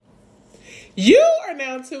You are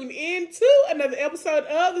now tuned in to another episode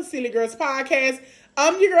of the Silly Girls Podcast.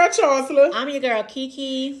 I'm your girl, Chancellor. I'm your girl,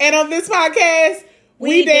 Kiki. And on this podcast,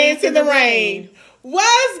 we dance in the rain.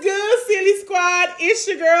 What's good, Silly Squad? It's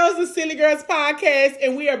your girls, the Silly Girls Podcast,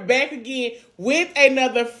 and we are back again with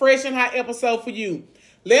another fresh and hot episode for you.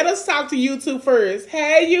 Let us talk to YouTube first.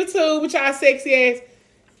 Hey, YouTube, with y'all sexy ass.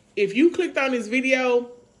 If you clicked on this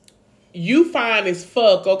video, you fine as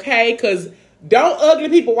fuck, okay? Because don't ugly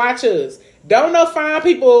people watch us. Don't no fine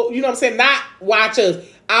people, you know what I'm saying, not watch us.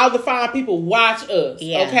 All the fine people watch us,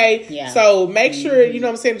 okay? Yeah. So make sure, you know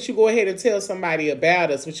what I'm saying, that you go ahead and tell somebody about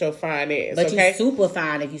us with your fine ass, but okay? But you super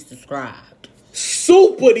fine if you subscribed.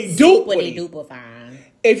 Super-de duper fine.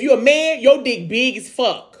 If you a man, your dick big as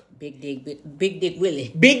fuck. Big Dick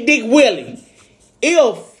Willie. Big Dick Willie.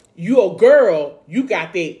 If you a girl, you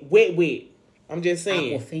got that wet. I'm just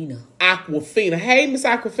saying. Aquafina. Hey, Miss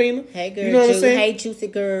Aquafina. Hey, girl. You know what I'm saying? Hey, Juicy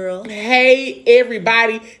Girl. Hey,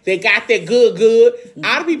 everybody that got that good.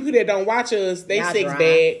 All the people that don't watch us, they y'all sex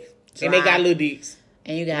bad. And they got little dicks.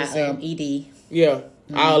 And you got ED. Yeah,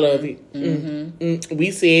 all of it.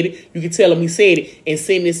 We said it. You can tell them we said it and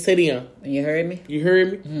send this to them. You heard me? You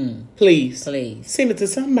heard me? Please. Send it to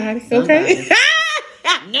somebody. Okay?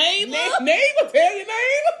 Neighbor. Tell your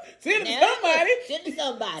neighbor. Send it to somebody. Send it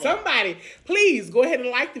to somebody. Please go ahead and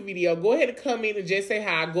like the video. Go ahead and come in and just say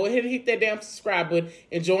hi. Go ahead and hit that damn subscribe button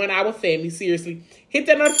and join our family. Seriously. Hit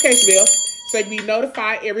that notification bell so you be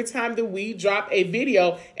notified every time that we drop a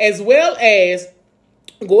video, as well as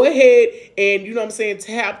go ahead and, you know what I'm saying,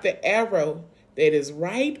 tap the arrow that is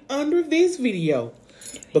right under this video.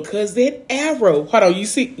 Because that arrow, hold on, you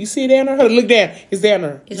see it down there? Look down. It's down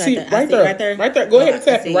there. It's you right there. Right there. Go ahead and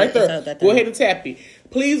tap it. Right there. Go ahead and tap it.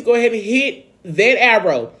 Please go ahead and hit that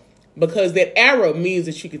arrow. Because that arrow means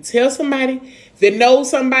that you can tell somebody that knows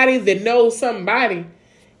somebody that knows somebody.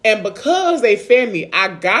 And because they family, I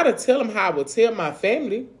gotta tell them how I would tell my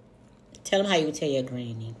family. Tell them how you would tell your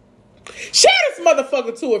granny. Share this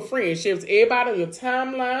motherfucker to a friend. Share it to everybody on your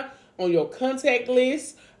timeline, on your contact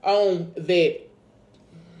list, on that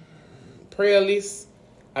prayer list.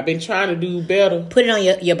 I've been trying to do better. Put it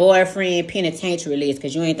on your boyfriend penitentiary list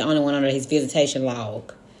because you ain't the only one under his visitation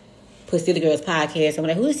log. Put Silly Girls Podcast. I'm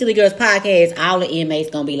like, who's Silly Girls Podcast? All the inmates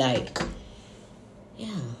gonna be like,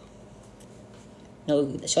 yeah.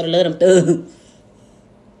 No, show the let them through.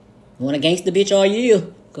 Want a gangster bitch all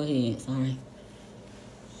you? Go ahead. Sorry.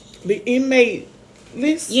 The inmate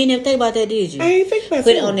list. You ain't never think about that, did you? I ain't think about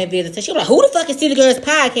Put it on that visitation. She'll be like, who the fuck is Silly Girls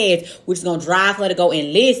Podcast? Which is going to drive her to go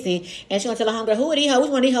and listen. And she's going to tell her homegirl, who are these hoes?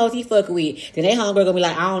 Which one of these hoes he fucking with? Then they homegirl going to be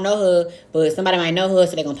like, I don't know her, but somebody might know her,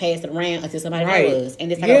 so they're going to pass it around until somebody knows us.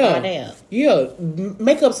 And this how they find out. Yeah.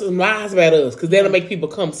 Make up some lies about us, because that'll make people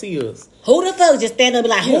come see us. Who the fuck? Just stand up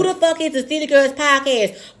and be like, who the fuck is the Silly Girls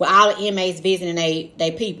Podcast? With all the inmates visiting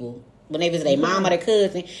they people. When they visit their mom or their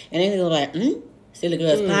cousin. And then they're going to be like, Silly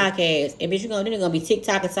Girls Podcast. And bitch, then they're gonna be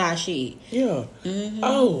TikTok aside shit. Yeah.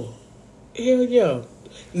 Oh. Hell yeah.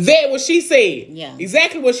 That what she said. Yeah.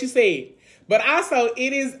 Exactly what she said. But also,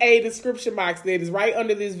 it is a description box that is right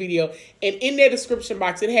under this video. And in that description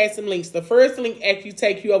box, it has some links. The first link actually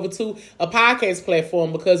takes you over to a podcast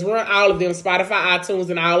platform because we're on all of them, Spotify, iTunes,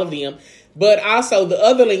 and all of them. But also, the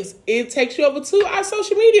other links, it takes you over to our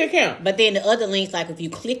social media account. But then the other links, like if you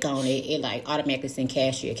click on it, it like automatically send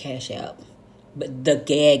cash to your cash out. But the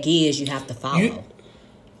gag is you have to follow.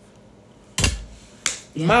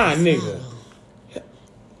 My nigga.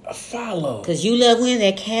 Follow. Because you love when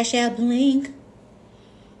that cash out bling.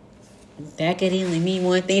 That could only mean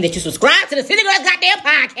one thing, that you subscribe to the Silly Girls goddamn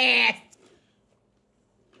podcast.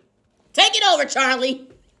 Take it over, Charlie.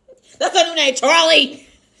 That's her new name, Charlie.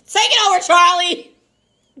 Take it over, Charlie.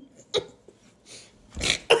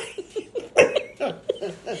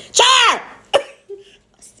 Char!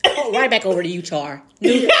 Oh, right back over to you, Char.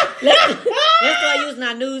 Let's start using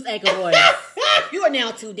our news anchor voice. You are now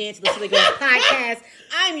tuned in to the Silly Girls Podcast.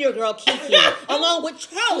 I'm your girl, Kiki, along with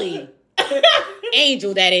Charlie.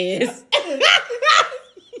 Angel, that is.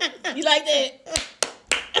 You like that?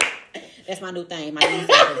 That's my new thing, my news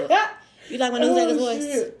anchor voice. You like my news anchor voice?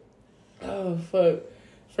 Shit. Oh, fuck.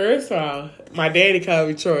 First of all, my daddy called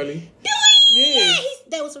me Charlie. Yeah,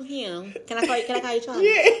 that was from him. Can I call you Charlie?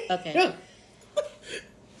 Yeah. Okay.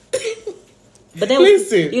 But that was,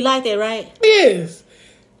 listen, you like that, right? Yes.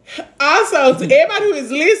 Also, to everybody who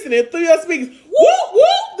is listening through your speakers, whoop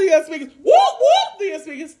whoop through your speakers, whoop whoop through your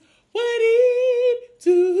speakers. What it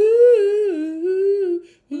do?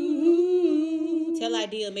 Tell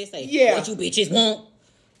idea, may say, yeah. What you bitches want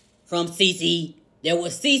from CC? There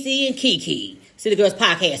was CC and Kiki. Silly Girls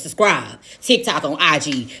Podcast. Subscribe. TikTok on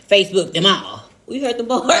IG, Facebook, them all. You heard the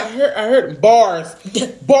bars? I heard bars.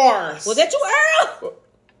 Bars. Was that you, Earl?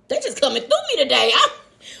 They just coming through me today.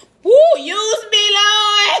 Woo, use me,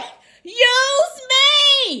 Lord. Use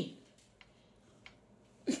me.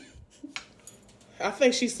 I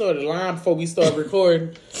think she saw the line before we started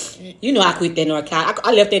recording. You know I quit that North Carolina.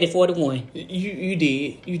 I left that at 41. You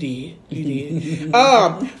did.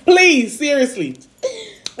 Please, seriously.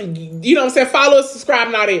 You know what I'm saying? Follow us, subscribe,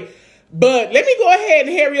 and all that. But let me go ahead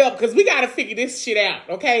and hurry up because we got to figure this shit out,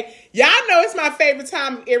 okay? Y'all know it's my favorite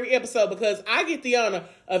time of every episode because I get the honor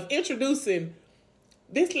of introducing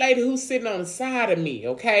this lady who's sitting on the side of me,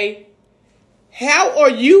 okay? How are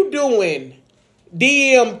you doing,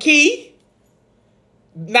 DM Key?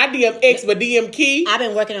 Not DMX, but DM Key. I've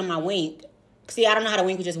been working on my wink. See, I don't know how to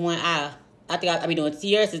wink with just one eye. I think I'll be doing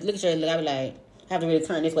tears. Look at your look. I be like, I have to really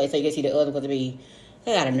turn this way so you can see the other because they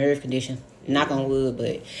got a nerve condition. Knock on wood,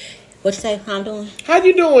 but what you say? How I'm doing? How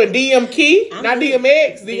you doing, DM Key? Not good.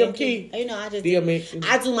 DMX, DM Key. You know, I just DMX.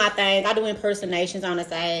 I do my thing. I do impersonations on the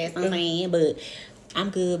side. I'm saying, but I'm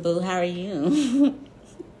good, boo. How are you?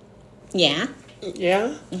 Yeah.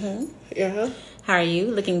 Yeah. Yeah. How are you?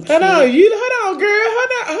 Looking cute. Hold on, girl.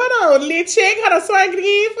 Hold on. Let's check. Hold on, swag it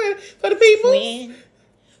again for the people.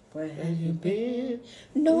 Where have you been?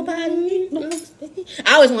 Nobody knows.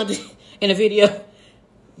 I always want to in the video.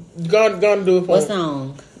 Gonna do it for What me.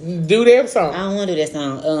 song? Do that song. I don't want to do that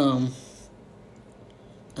song.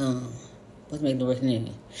 What's making the worst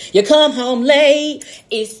name? You come home late.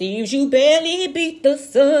 It seems you barely beat the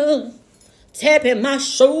sun. Tapping my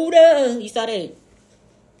shoulder. You saw that?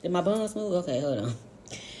 Did my buns move? Okay, hold on.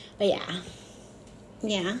 But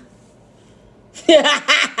yeah.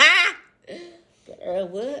 Girl,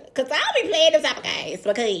 what? Because I'll be playing them type of guys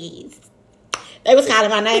because they was calling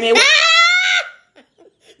my name.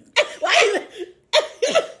 Why you?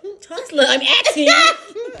 Tosla, I'm asking you.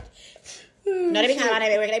 No, they be calling my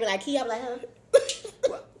name at work. They be like, Key, I'm like,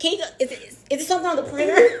 huh? Key, is it something on the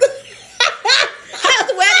printer? How's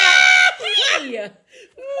the weather? Key,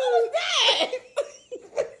 what was that?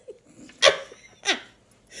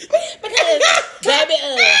 Because, baby,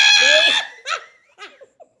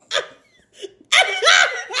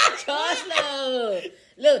 Tosla,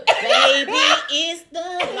 look, baby, it's the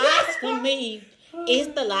locks for me.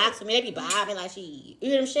 It's the locks for me. They be bobbing like she. You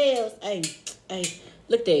hear them shells? Hey,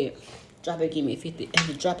 look there. Drop it, give me 50.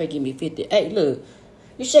 Hey, drop it, give me 50. Hey, look.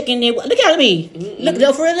 You shaking it. Look at me. Look,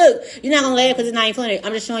 for real, look. You're not going to laugh because it's not even funny.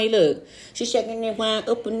 I'm just showing you, look. She's shaking it wine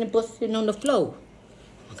up and the busting on the floor.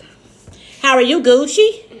 Okay. How are you,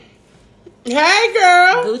 Gucci? Hey,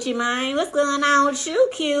 girl. Gucci, mine. What's going on with you,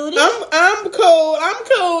 cutie? I'm cool. I'm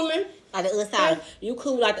cooling. Like the other side. You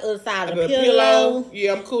cool like the other side of the pillow.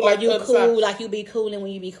 Yeah, I'm cool or like the other side. Or you cool like you be cooling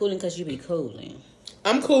when you be cooling because you be cooling.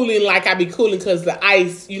 I'm cooling like I be cooling because the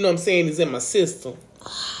ice, you know what I'm saying, is in my system.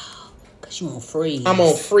 Because you on freeze. I'm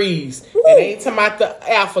on freeze. Woo. And ain't talking about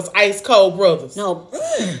the Alpha's ice cold brothers. No.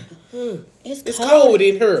 It's cold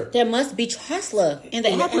in her. There must be Tosla in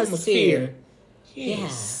the atmosphere.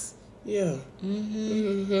 Yes. Yeah.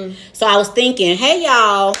 So I was thinking, hey,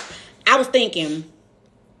 y'all. I was thinking,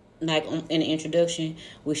 like in the introduction,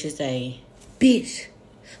 we should say, bitch,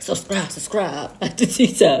 subscribe, like the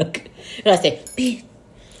TikTok. And I say, bitch,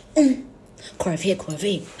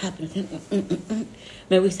 Corvette, hopping.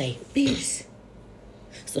 Maybe we say, bitch,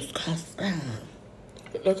 subscribe.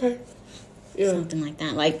 Okay. Yeah. Something like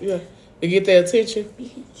that. Like, yeah. To get their attention.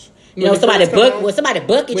 Bitch. You know, somebody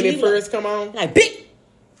bucket when you. it first come on. Like, bitch.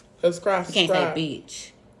 Subscribe. You can't say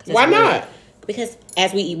bitch. Why not? Because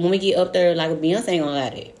when we get up there, like Beyonce ain't gonna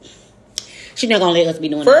let it. She's not gonna let us be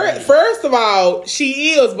doing that. First of all,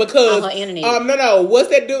 she is because on her internet. No. What's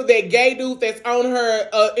that dude? That gay dude that's on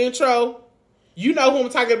her intro. You know who I'm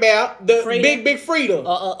talking about? The Frida? Big Frida.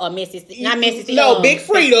 Or Mrs. Not Mrs. No, Big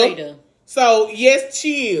Frida. So yes,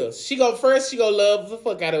 she is. She go love the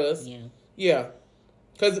fuck out of us. Yeah.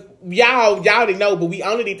 Cause y'all didn't know, but we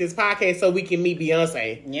only did this podcast so we can meet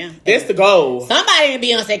Beyonce. Yeah, that's the goal. Somebody in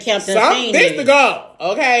Beyonce camp done seen it. That's the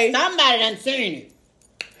goal. Okay. Somebody done seen it.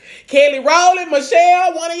 Kelly Rowland,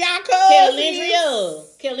 Michelle, one of y'all cousins.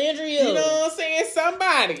 Calendria. You know what I'm saying?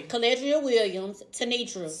 Somebody. Calendria Williams,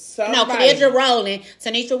 Tanitra. Somebody. No, Calendria Rowland,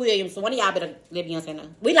 Tanitra Williams. So one of y'all better let Beyonce know.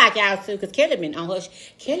 We like y'all too, because Kelly been on her.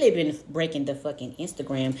 Kelly been breaking the fucking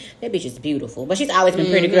Instagram. That bitch is beautiful. But she's always been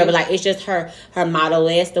pretty girl, but like it's just her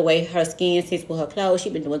model-esque, the way her skin sits with her clothes.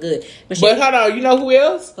 She been doing good. But hold on, you know who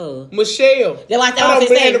else? Who? Michelle.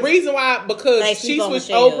 The reason why, because she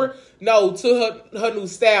switched over. No, to her new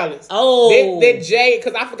stylist. Oh. That Jade,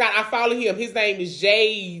 because I forgot I follow him. His name is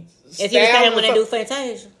Jade. Is he the same when they do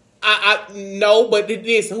Fantasia? I no, but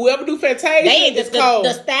this whoever do Fantasia is cold.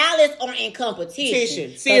 The stylists are in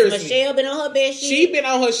competition. Seriously, Michelle been on her best shit. She been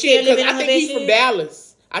on her shit because I think he's from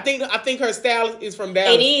Dallas. I think her stylist is from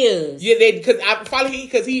Dallas. It is. Yeah, because I follow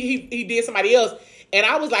because he did somebody else, and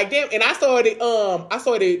I was like, damn. And I started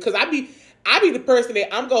because I be the person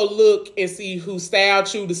that I'm gonna look and see who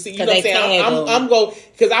styled you to see. You know what I'm saying? I'm going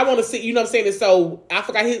because I want to see. You know what I'm saying? And so I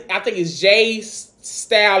forgot his. I think it's Jay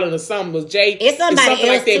Styling or something. Was Jay? It's something else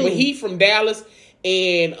like that. Too. But he from Dallas,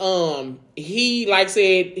 and he like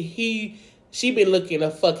said she been looking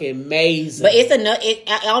a fucking amazing. But it's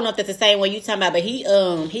I don't know if that's the same one you talking about. But he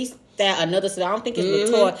styled another. So I don't think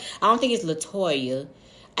it's Latoya. I don't think it's Latoya.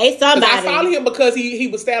 It's somebody. I followed him because he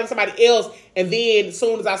was styling somebody else, and then as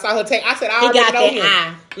soon as I saw her take, I said, I already know him.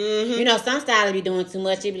 Eye. Mm-hmm. You know, some stylists be doing too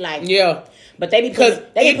much. They be like, yeah. But they be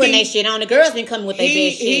putting their shit on. The girls been coming with their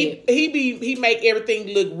best shit. He make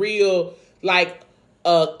everything look real, like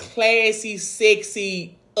a classy,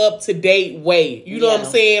 sexy, up to date way. You know what I'm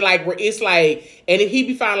saying? Like where it's like, and if he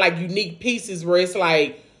be finding like unique pieces where it's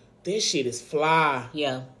like, this shit is fly.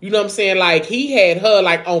 Yeah. You know what I'm saying? Like he had her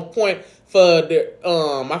like on point for the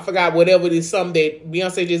I forgot whatever it is, something that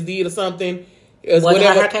Beyonce just did or something. Was it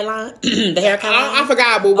her haircut line? The haircut line? I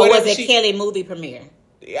forgot, but or whatever. Was it Kelly movie premiere?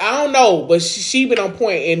 I don't know, but she been on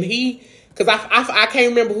point, and he, because I can't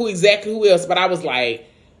remember who else, but I was like,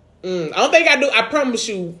 I don't think I do. I promise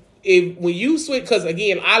you, when you switch, because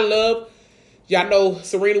again, y'all know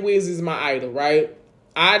Serena Williams is my idol, right?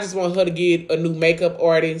 I just want her to get a new makeup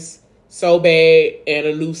artist so bad and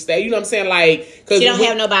a new style. You know what I'm saying? Like, cause she don't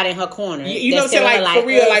have nobody in her corner. You know what I'm saying? Like for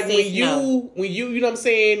real, like when you, you know what I'm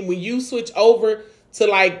saying? When you switch over to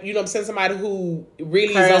like, you know what I'm saying, somebody who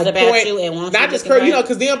really cares is on about point, you and wants not just curse, you know,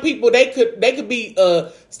 because them people they could be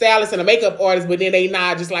a stylist and a makeup artist, but then they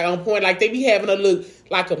not just like on point. Like they be having a look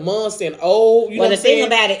like a monster and old. You know what I'm saying?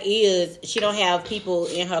 The thing about it is she don't have people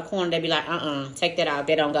in her corner that be like, take that out.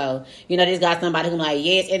 They don't go. You know, this got somebody who's like,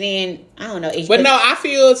 yes, and then I don't know. But no, I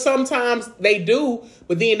feel sometimes they do,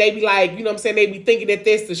 but then they be like, you know what I'm saying, they be thinking that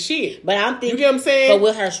that's the shit. But I'm thinking, you get what I'm saying? But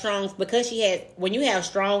with her strong, because when you have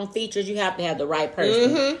strong features, you have to have the right person.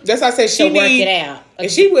 Mm-hmm. That's why I said she work it out.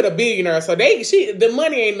 And she with a billionaire, so the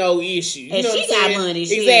money ain't no issue. You and know she what I'm got money.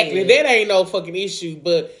 Exactly, that ain't no fucking issue.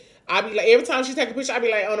 But I be like, every time she take a picture, I be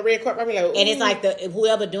like on the red carpet, I be like, ooh. And it's like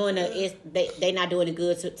whoever doing they not doing it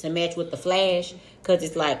good to match with the flash, because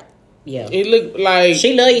it's like, yeah, it look like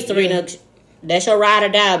she love you, Serena. Yeah. That's your ride or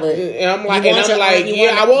die, but and I'm like,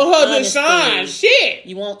 I want her to shine. Shit,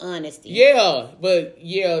 you want honesty. Yeah, but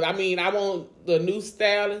yeah, I mean, I want the new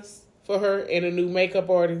stylist for her and a new makeup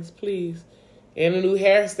artist, please, and a new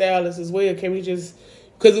hairstylist as well. Can we just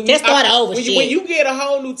start over? When you get a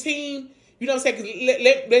whole new team, you know what I'm saying?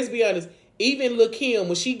 Because let's be honest. Even Lil' Kim,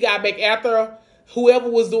 when she got back after her, whoever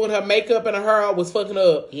was doing her makeup and her hair was fucking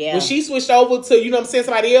up. Yeah. When she switched over to, you know what I'm saying,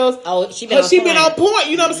 somebody else. Oh, she been on point.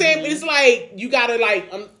 You know what I'm saying? It's like, you gotta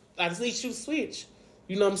I just need you to switch.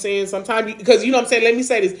 You know what I'm saying? Sometimes, because, you know what I'm saying, let me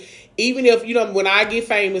say this. Even if, you know, when I get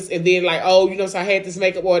famous and then like, oh, you know what I'm saying, I had this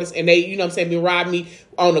makeup artist and they, you know what I'm saying, been robbing me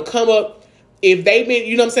on the come up. If they been,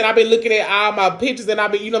 you know what I'm saying, I've been looking at all my pictures and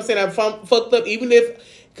I've been, you know what I'm saying, I'm fucked up. Even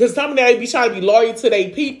if, because some of them, they be trying to be loyal to their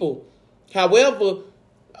people. However,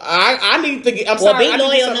 I need to get. I'm sorry. Be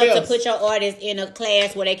loyal enough to put your artists in a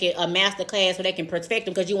class where they can a master class where they can perfect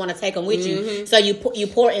them, because you want to take them with you. So you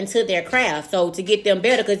pour into their craft. So to get them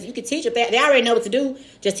better, because you can teach them that they already know what to do.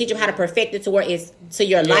 Just teach them how to perfect it to where it's to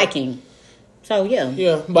your liking. So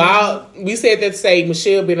yeah. But we said that to say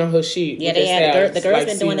Michelle been on her shit. Yeah, they have the girls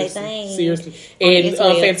been doing their thing. Seriously, and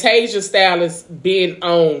Fantasia stylist been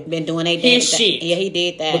doing their his shit. Yeah, he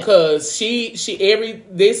did that because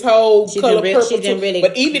this whole Color Purple too. Really,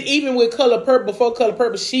 but even with Color Purple, before Color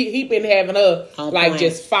Purple, he been having her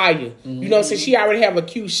just fire. Mm-hmm. You know what I'm saying? She already have a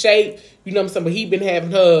cute shape. You know what I'm saying? But he been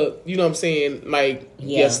having her, you know what I'm saying,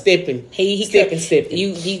 stepping. Stepping.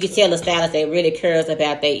 You can tell a stylist that really cares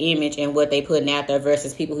about their image and what they putting out there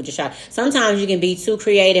versus people who just try. Sometimes you can be too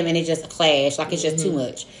creative and it just clash, like it's just too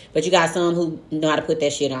much. But you got some who know how to put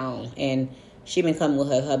that shit on, and she been coming with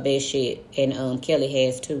her best shit, and Kelly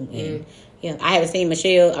has too. And yeah, I haven't seen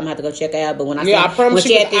Michelle. I'm gonna have to go check her out. But when she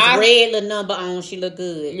had this red little number on, she looked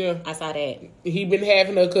good. Yeah, I saw that. He been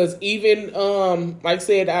having her because even like I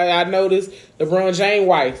said, I noticed LeBron James'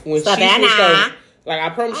 wife when she switched over. Like I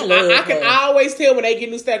promise you, I always tell when they get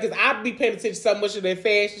new style, because I be paying attention so much of their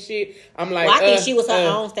fashion shit. I'm like, I think she was her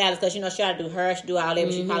own stylist, because she had to do her, she do all that.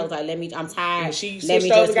 But she probably was like, I'm tired. And she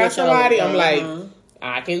switched over, got somebody. I'm like,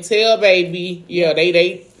 I can tell, baby. Yeah,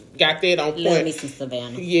 they got that on point. Love me some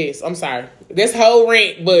Savannah. Yes, I'm sorry. This whole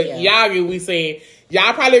rant, but y'all get what we saying.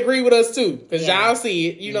 Y'all probably agree with us too, because y'all see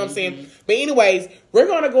it. You know what I'm saying? But anyways, we're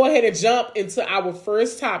going to go ahead and jump into our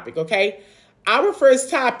first topic, okay? Our first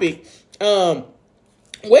topic,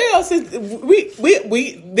 well, since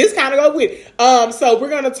we this kind of go with, so we're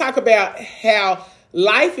going to talk about how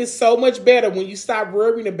life is so much better when you stop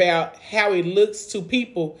worrying about how it looks to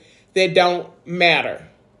people that don't matter.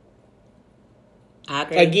 I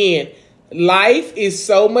agree. Again, life is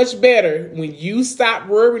so much better when you stop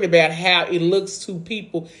worrying about how it looks to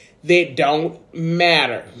people that don't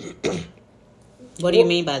matter. What do you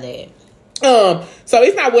mean by that? So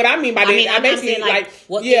it's not what I mean by that. I basically saying, like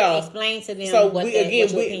what explain to them. So what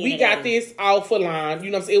we got this off a line.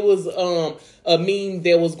 You know what I'm saying? It was a meme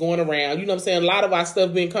that was going around. You know what I'm saying? A lot of our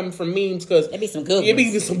stuff been coming from memes because it be some good ones. It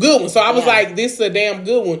be some good ones. So I was like, this is a damn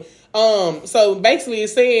good one. So basically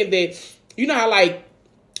it's saying that, you know how like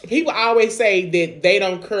people always say that they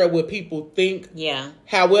don't care what people think. Yeah.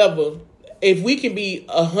 However, if we can be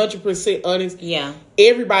 100% honest, yeah,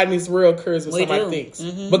 everybody in this world cares what somebody thinks.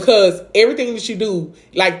 Because everything that you do,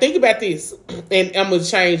 like think about this, and I'm gonna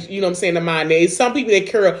change, you know what I'm saying, the mind. There's some people that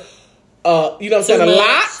care, you know what I'm saying, a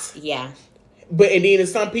lot. Yeah. But and then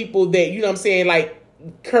there's some people that, you know what I'm saying, like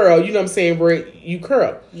curl, you know what I'm saying, where you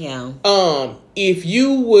curl. Yeah. If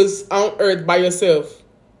you was on earth by yourself,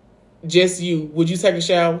 just you, would you take a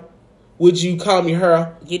shower? Would you comb your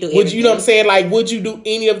hair? You do. Would you know what I'm saying? Like, would you do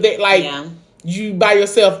any of that? Like, you by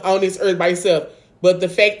yourself on this earth by yourself. But the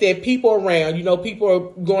fact that people around, you know, people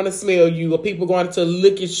are going to smell you, or people going to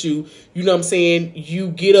look at you. You know what I'm saying? You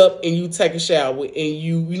get up and you take a shower, and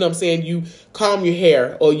you know what I'm saying? You comb your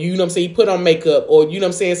hair, or you know what I'm saying? You put on makeup, or you know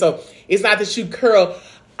what I'm saying? So it's not that you curl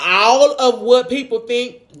all of what people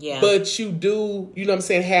think, but you do, you know what I'm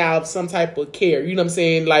saying, have some type of care, you know what I'm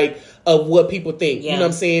saying, like, of what people think, you know what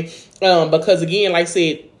I'm saying, because again, like I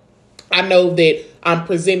said, I know that I'm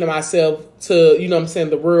presenting myself to, you know what I'm saying,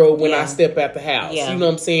 the world when I step out the house, you know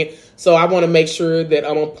what I'm saying, so I want to make sure that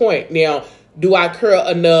I'm on point. Now, do I curl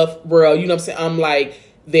enough, bro, you know what I'm saying, I'm like,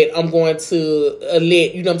 that I'm going to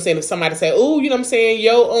let, you know what I'm saying, if somebody say, oh, you know what I'm saying,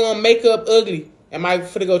 yo, makeup ugly, am I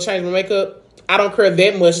finna go change my makeup? I don't care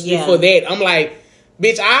that much for that. I'm like,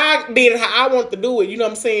 bitch, I did it how I want to do it. You know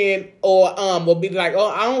what I'm saying? Or be like, oh,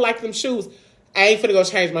 I don't like them shoes. I ain't finna go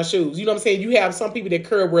change my shoes. You know what I'm saying? You have some people that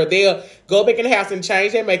curl where they'll go back in the house and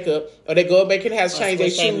change their makeup, or they go back in the house and change their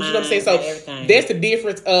shoes. You know what I'm saying? So that's the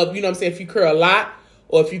difference of, you know what I'm saying, if you curl a lot,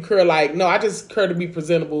 or if you curl like, no, I just curl to be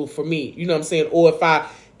presentable for me. You know what I'm saying? Or if I,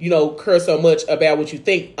 you know, curl so much about what you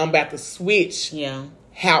think, I'm about to switch. Yeah.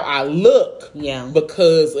 How I look,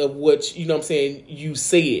 because of what, you know what I'm saying, you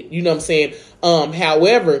said, you know what I'm saying.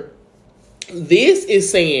 However, this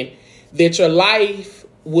is saying that your life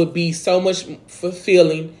would be so much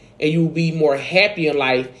fulfilling and you will be more happy in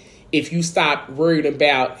life if you stop worried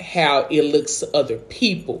about how it looks to other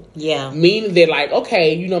people. Yeah. Meaning that, like,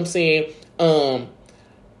 okay, you know what I'm saying,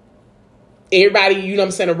 everybody, you know what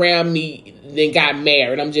I'm saying, around me then got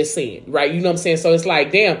married. I'm just saying, right? You know what I'm saying? So it's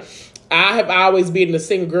like, damn, I have always been a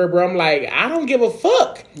single girl, bro. I'm like, I don't give a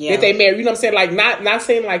fuck that they married. You know what I'm saying? Like, not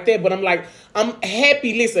saying like that, but I'm like, I'm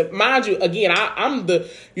happy. Listen, mind you, again, I'm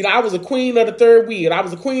the, you know, I was a queen of the third wheel. I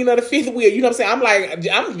was a queen of the fifth wheel. You know what I'm saying? I'm like,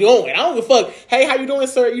 I'm going. I don't give a fuck. Hey, how you doing,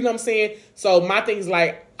 sir? You know what I'm saying? So my thing is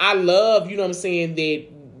like, I love, you know what I'm saying, that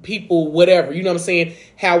people, whatever, you know what I'm saying?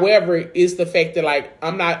 However, it's the fact that, like,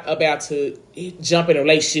 I'm not about to jump in a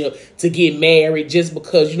relationship to get married just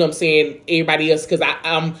because, you know what I'm saying, everybody else, because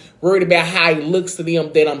I'm worried about how it looks to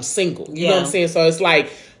them that I'm single. You know what I'm saying? So it's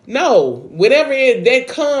like, no, whatever that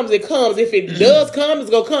comes, it comes. If it does come, it's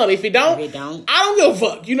gonna come. If it don't, I don't give a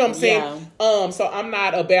fuck. You know what I'm saying? So I'm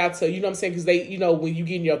not about to, you know what I'm saying? Because they, you know, when you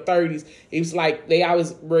get in your 30s, it's like they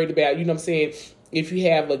always worried about, you know what I'm saying, if you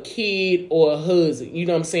have a kid or a husband, you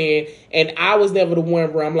know what I'm saying? And I was never the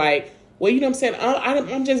one where I'm like, well, you know what I'm saying?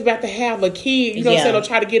 I'm just about to have a kid. You know what I'm saying? I'll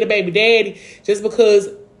try to get a baby daddy just because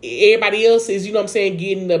everybody else is, you know what I'm saying,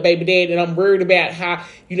 getting a baby daddy. And I'm worried about how,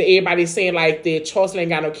 you know, everybody's saying like that Charles ain't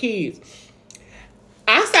got no kids.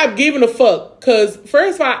 I stopped giving a fuck because,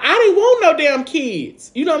 first of all, I didn't want no damn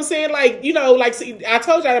kids. You know what I'm saying? Like, you know, like, see, I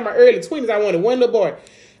told y'all in my early 20s I wanted one little boy.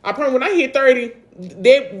 I promise when I hit 30,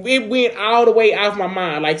 it went all the way out of my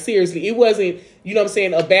mind. Like, seriously, it wasn't, you know what I'm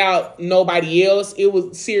saying, about nobody else. It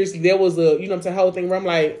was, seriously, there was a, you know what I'm saying, whole thing where I'm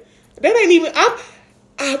like, that ain't even,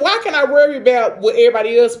 why can I worry about what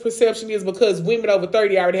everybody else's perception is because women over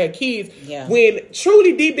 30 already have kids? Yeah. When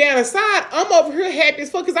truly deep down inside, I'm over here happy as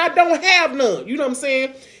fuck because I don't have none. You know what I'm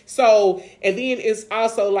saying? So, and then it's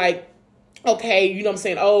also like, okay, you know what I'm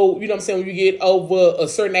saying? Oh, you know what I'm saying? When you get over a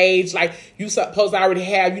certain age, like you supposed to already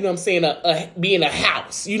have, you know what I'm saying, be in a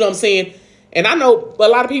house. You know what I'm saying? And I know a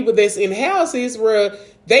lot of people that's in houses where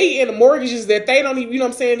they in the mortgages that they don't even, you know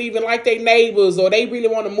what I'm saying, even like their neighbors, or they really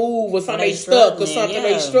want to move, or something they stuck, or something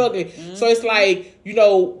they struggling. Mm-hmm. So it's like, you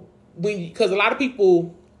know, because a lot of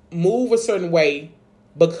people move a certain way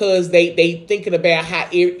because they thinking about how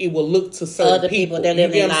it will look to certain other people. They're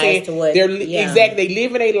living their lives to what? Exactly. They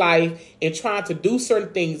live in a life and trying to do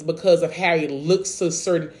certain things because of how it looks to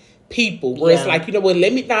certain people, where it's like, you know what,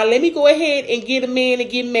 let me go ahead and get a man and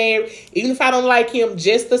get married, even if I don't like him,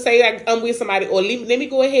 just to say like I'm with somebody, or let me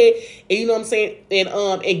go ahead and, you know what I'm saying,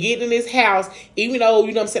 and get in this house, even though,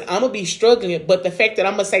 you know what I'm saying, I'm gonna be struggling, but the fact that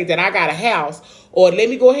I'm gonna say that I got a house, or let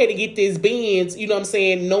me go ahead and get this Benz, you know what I'm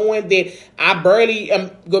saying, knowing that I barely am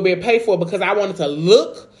gonna be able to pay for it because I wanted to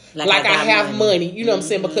look like I have money, you know what I'm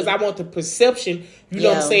saying, because I want the perception, you know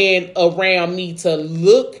what I'm saying, around me to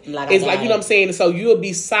look. It's like, you know what I'm saying, so you'll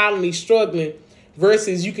be silently struggling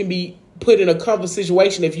versus you can be put in a comfortable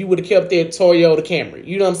situation if you would have kept that Toyota Camry,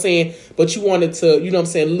 you know what I'm saying, but you wanted to, you know what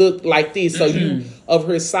I'm saying, look like this, so you of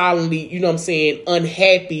her silently, you know what I'm saying,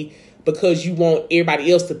 unhappy because you want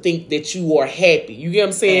everybody else to think that you are happy, you get what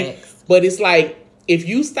I'm saying? Thanks. But it's like, if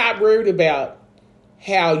you stop worried about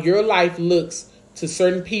how your life looks to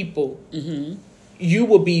certain people, you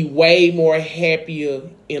will be way more happier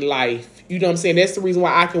in life. You know what I'm saying? That's the reason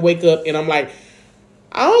why I can wake up and I'm like,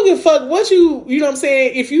 I don't give a fuck what you know what I'm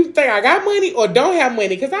saying, if you think I got money or don't have money,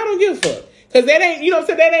 because I don't give a fuck. Because that ain't, you know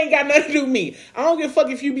what I'm saying, that ain't got nothing to do with me. I don't give a fuck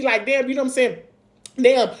if you be like, damn, you know what I'm saying,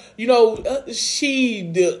 damn, you know,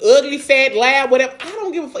 she, the ugly, fat, loud, whatever. I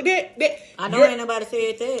don't give a fuck. I know ain't nobody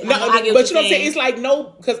said that. No, but you know what I'm saying? It's like,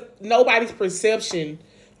 because nobody's perception.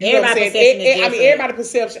 You know what I'm saying? Everybody's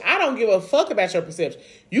perception. I don't give a fuck about your perception.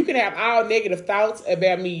 You can have all negative thoughts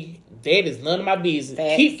about me. That is none of my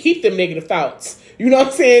business. Keep them negative thoughts. You know what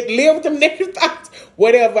I'm saying? Live with them negative thoughts.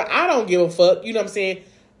 Whatever. I don't give a fuck. You know what I'm saying?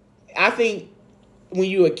 I think when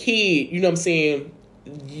you're a kid, you know what I'm saying,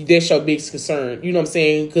 that's your biggest concern. You know what I'm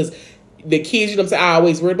saying? Because the kids, you know what I'm saying, I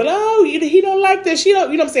always worry, but he don't like that. She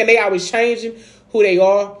don't. You know what I'm saying? They always changing who they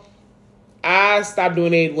are. I stopped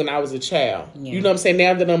doing it when I was a child. Yeah. You know what I'm saying?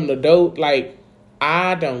 Now that I'm an adult, like,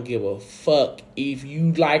 I don't give a fuck if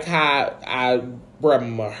you like how I wear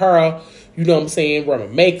my hair, you know what I'm saying, wear my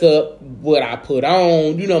makeup, what I put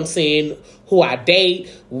on, you know what I'm saying, who I date,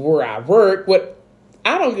 where I work, what.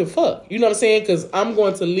 I don't give a fuck. You know what I'm saying? Because I'm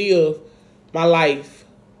going to live my life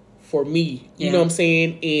for me. You know what I'm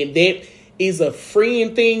saying? And that is a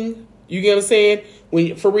freeing thing. You get what I'm saying?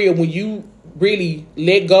 When you really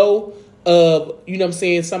let go of, you know what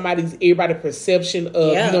I'm saying, everybody's perception of,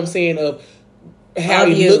 you know what I'm saying, of how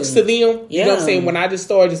it looks to them. You know what I'm saying? When I just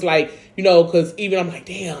started just like, you know, because even I'm like,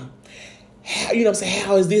 damn, how, you know what I'm saying,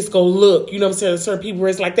 how is this going to look? You know what I'm saying? Certain people where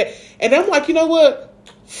it's like that. And I'm like, you know what?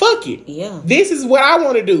 Fuck it. Yeah. This is what I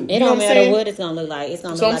want to do. It don't matter what it's going to look like. It's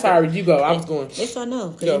going to look like. So I'm sorry, you go. I was going. Yes, I know.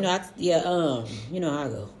 Because, you know, you know how I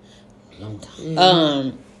go. Long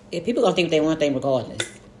time. If people going to think they want thing regardless.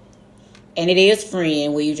 And it is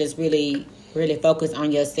freeing where you just really, really focus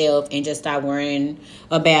on yourself and just start worrying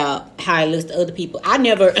about how it looks to other people. I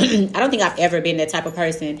don't think I've ever been that type of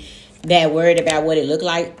person that worried about what it looked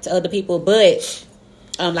like to other people. But,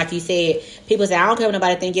 like you said, people say, I don't care what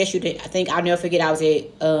nobody think. Yes, you did. I think I'll never forget I was at,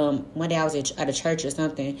 one day I was at a church or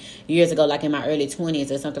something years ago, like in my early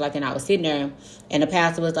 20s or something like that. And I was sitting there and the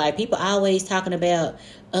pastor was like, people always talking about,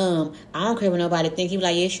 I don't care what nobody think. He was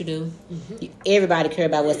like, yes, you do. Mm-hmm. Everybody care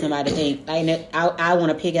about what somebody think. Like, I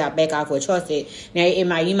want to pick out back off what Troy said. Now,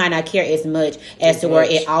 you might not care as much as to where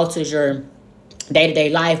it alters your day-to-day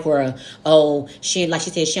life where, like she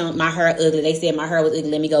said, my hair ugly. They said my hair was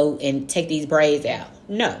ugly. Let me go and take these braids out.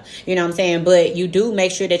 No. You know what I'm saying? But you do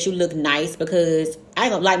make sure that you look nice because I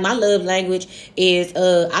ain't gonna, like, my love language is,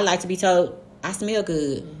 I like to be told I smell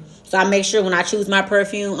good. Mm-hmm. So I make sure when I choose my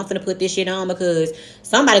perfume, I'm finna put this shit on because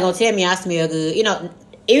somebody gonna tell me I smell good. You know,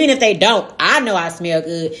 even if they don't, I know I smell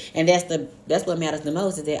good. And that's what matters the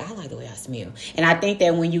most is that I like the way I smell. And I think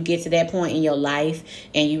that when you get to that point in your life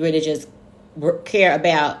and you really just care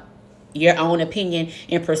about your own opinion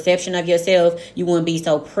and perception of yourself, you wouldn't be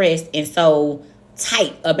so pressed and so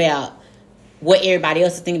tight about what everybody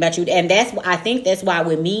else is thinking about you. And I think that's why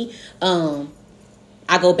with me,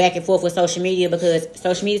 I go back and forth with social media because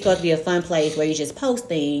social media is supposed to be a fun place where you just post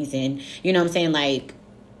things and, you know what I'm saying, like,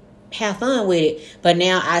 have fun with it. But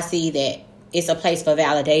now I see that it's a place for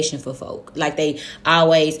validation for folk. Like, they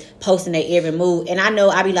always posting their every move. And I know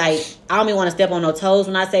I be like, I don't even want to step on no toes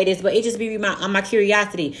when I say this, but it just be my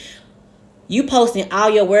curiosity. You posting all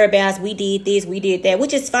your whereabouts, we did this, we did that,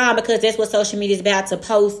 which is fine because that's what social media is about, to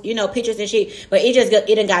post, you know, pictures and shit. But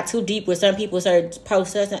it done got too deep with some people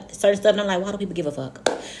post certain stuff, and I'm like, why do people give a fuck?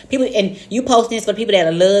 people, and you post this for people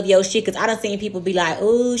that love your shit. Because I done seen people be like,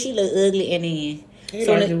 "Oh, she look ugly," and then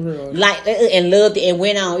and loved it and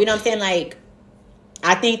went on. You know what I'm saying? Like,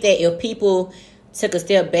 I think that if people took a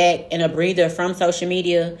step back and a breather from social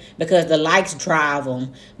media, because the likes drive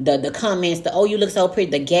them, the comments, the you look so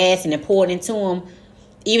pretty, the gas and it poured into them.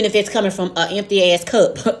 Even if it's coming from an empty ass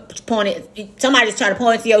cup, somebody just trying to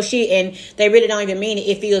point into your shit and they really don't even mean it.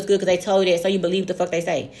 It feels good because they told you that, so you believe what the fuck they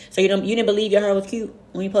say. So you didn't believe your hair was cute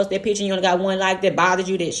when you posted that picture and you only got one like that bothered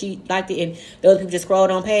you that she liked it and the other people just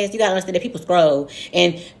scrolled on past. You gotta understand that people scroll,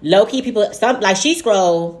 and low key people like she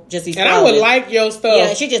scroll just be scrolling. And I would like your stuff.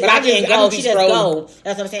 Yeah, she just like it and go. She just go.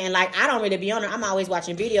 That's what I'm saying. Like, I don't really be on her. I'm always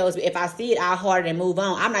watching videos. If I see it, I'll heart it and move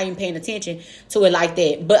on. I'm not even paying attention to it like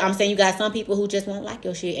that. But I'm saying you got some people who just won't like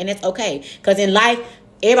your shit, and it's okay. Because in life,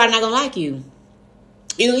 everybody not gonna like you.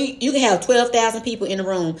 You can have 12,000 people in the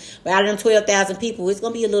room, but out of them 12,000 people, it's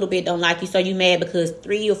gonna be a little bit don't like you. So you mad because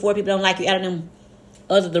 3 or 4 people don't like you out of them.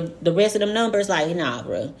 The rest of them numbers, like, nah,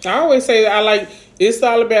 bro. I always say that it's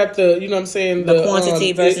all about the, you know what I'm saying, the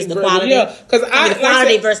quantity versus the quality. Yeah, because the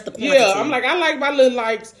quality versus the quantity. Yeah, I'm like, I like my little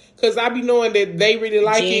likes because I be knowing that they really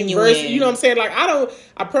like it versus, you know what I'm saying. Like,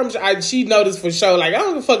 I promise you, she know this for sure. Like, I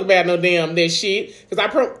don't give a fuck about no damn that shit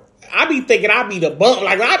because I be thinking I be the bump.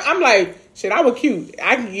 Like, I'm like, shit, I was cute.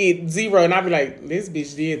 I can get 0 and I be like, this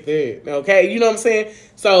bitch did that. Okay, you know what I'm saying?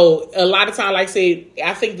 So a lot of time, like I said,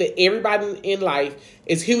 I think that everybody in life,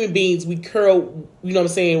 as human beings, we curl, you know what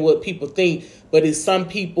I'm saying, what people think. But it's some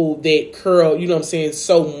people that curl, you know what I'm saying,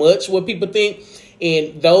 so much what people think.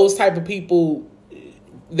 And those type of people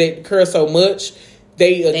that curl so much,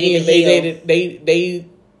 they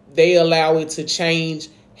allow it to change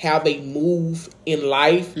how they move in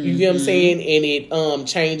life. You get what I'm saying? And it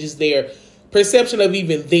changes their perception of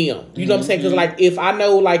even them. You know what I'm saying? Because, like, if I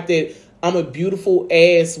know, like, that I'm a beautiful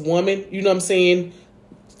ass woman, you know what I'm saying,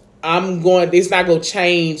 it's not going to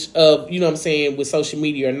change of, you know what I'm saying, with social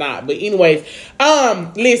media or not. But anyways,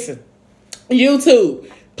 listen,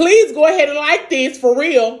 YouTube, please go ahead and like this for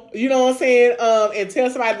real. You know what I'm saying? And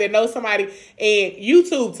tell somebody that knows somebody. And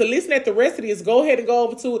YouTube, to listen at the rest of this, go ahead and go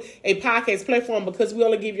over to a podcast platform because we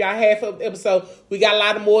only give y'all half of the episode. We got a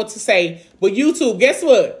lot more to say. But YouTube, guess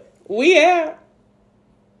what? We out.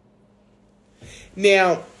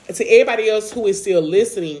 Now, to everybody else who is still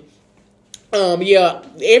listening,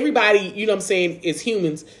 everybody, you know what I'm saying, is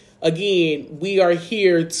humans. Again, we are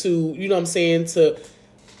here to, you know what I'm saying, to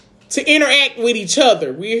interact with each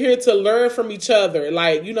other. We're here to learn from each other.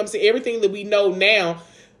 Like, you know what I'm saying, everything that we know now,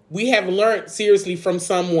 we have learned seriously from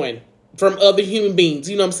someone, from other human beings.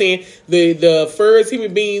 You know what I'm saying? The first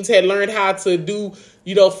human beings had learned how to do,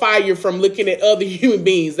 you know, fire from looking at other human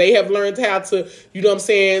beings. They have learned how to, you know what I'm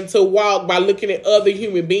saying, to walk by looking at other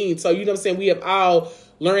human beings. So, you know what I'm saying, we have all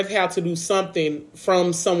learned how to do something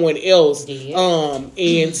from someone else. Yeah.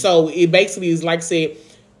 And so it basically is, like I said,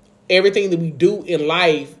 everything that we do in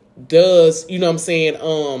life does, you know what I'm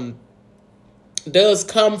saying, does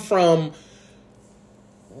come from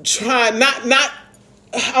not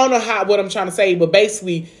I don't know what I'm trying to say, but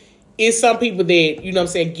basically it's some people that, you know what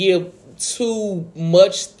I'm saying, give too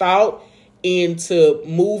much thought into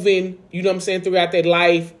moving, you know what I'm saying, throughout their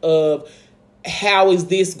life of how is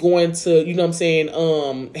this going to, you know what I'm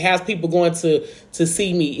saying, how's people going to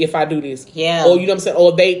see me if I do this? Yeah. Or, you know what I'm saying,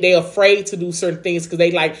 or they're afraid to do certain things because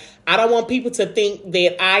they like, I don't want people to think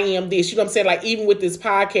that I am this. You know what I'm saying? Like, even with this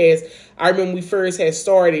podcast, I remember when we first had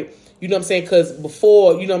started, you know what I'm saying, because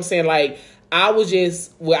before, you know what I'm saying, like, I was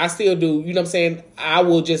just, well, I still do, you know what I'm saying, I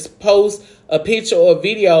will just post a picture or a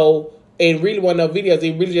video, and really one of those videos,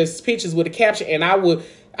 it really just pictures with a caption, and I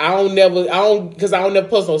don't never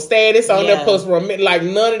post no status. I don't never post like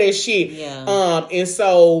none of that shit. Yeah. And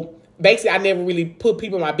so basically I never really put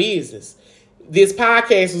people in my business. This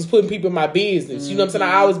podcast was putting people in my business. You know what I'm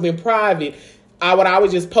saying? I always been private. I would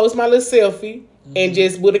always just post my little selfie and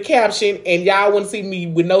just with a caption, and y'all wouldn't see me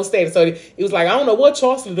with no status. So it was like, I don't know what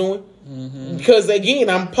Charles doing. Because again, you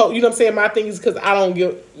know what I'm saying, my thing is because I don't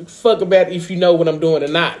give a fuck about if you know what I'm doing or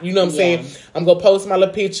not. You know what I'm saying? I'm gonna post my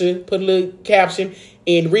little picture, put a little caption,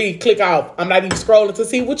 and really click off. I'm not even scrolling to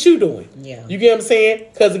see what you doing. Yeah. You get what I'm saying?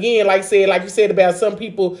 Because again, like you said about some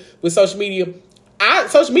people with social media,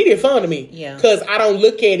 social media is fun to me. Yeah. Because I don't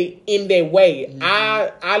look at it in that way.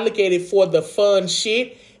 I look at it for the fun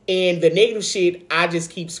shit. And the negative shit, I just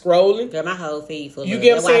keep scrolling. Girl, my whole feed full. You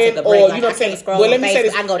get what I'm saying? Or, you know what I'm saying? Well, let me say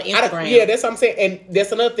this. I can go to Instagram. Yeah, that's what I'm saying. And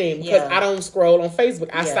that's another thing. Because I don't scroll on Facebook.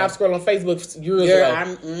 I stopped scrolling on Facebook years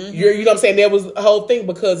ago. You know what I'm saying? That was the whole thing.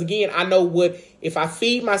 Because, again, I know if I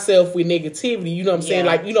feed myself with negativity, you know what I'm saying?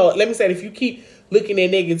 Like, you know, let me say, if you keep looking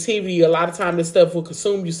at negativity, a lot of time this stuff will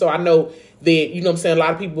consume you. So I know that, you know what I'm saying, a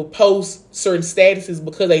lot of people post certain statuses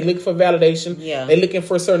because they look for validation. Yeah. They're looking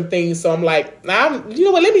for certain things. So I'm like, you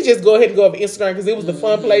know what, let me just go ahead and go over Instagram because it was the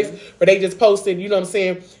fun place where they just posted, you know what I'm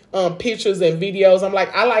saying, pictures and videos. I'm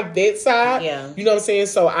like, I like that side. Yeah. You know what I'm saying?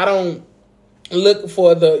 So I don't look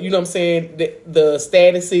for the, you know what I'm saying, the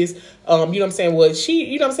statuses. You know what I'm saying? Well,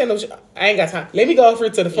 you know what I'm saying? I ain't got time. Let me go over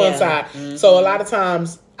to the fun side. So a lot of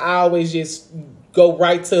times I always just go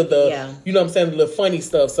right to the, you know what I'm saying, the funny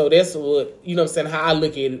stuff. So that's what, you know what I'm saying, how I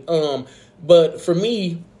look at it. But for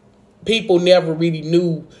me, people never really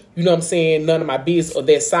knew, you know what I'm saying, none of my business or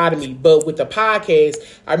that side of me. But with the podcast,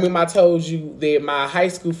 I remember I told you that my high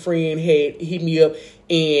school friend had hit me up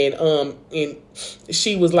and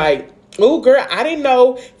she was like, oh, girl, I didn't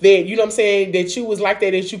know that, you know what I'm saying, that you was like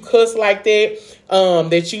that you cuss like that,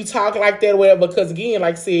 that you talk like that or whatever. Because, again,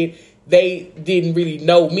 like I said, they didn't really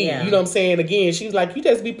know me. Yeah. You know what I'm saying? Again, she's like, you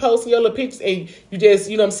just be posting your little pictures and you just,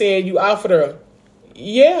 you know what I'm saying, you offered her.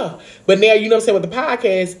 Yeah. But now, you know what I'm saying, with the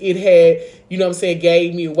podcast, it had, you know what I'm saying,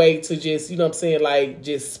 gave me a way to just, you know what I'm saying, like,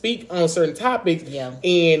 just speak on certain topics. Yeah.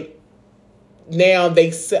 And now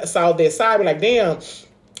they saw that side, like, damn,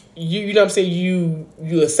 you know what I'm saying,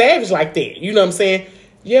 you a savage like that. You know what I'm saying?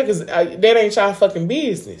 Yeah, because that ain't y'all fucking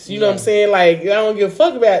business. You know what I'm saying? Like, I don't give a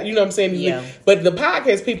fuck about, you know what I'm saying? Yeah. But the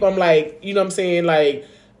podcast people, I'm like, you know what I'm saying? Like,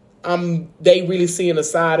 they really seeing a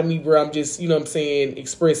side of me where I'm just, you know what I'm saying,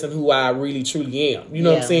 expressing who I really truly am. You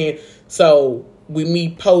know what I'm saying? So, with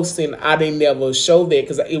me posting, I didn't never show that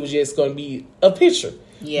because it was just going to be a picture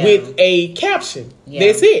with a caption.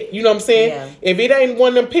 That's it. You know what I'm saying? Yeah. If it ain't one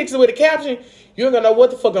of them pictures with a caption, you ain't gonna know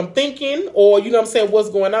what the fuck I'm thinking, or you know what I'm saying, what's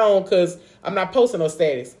going on, because I'm not posting no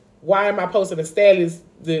status. Why am I posting a status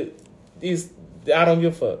that is, I don't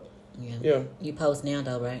give a fuck. Yeah. You post now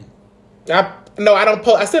though, right? No, I don't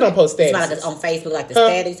post. I still don't post status. It's not like on Facebook, like the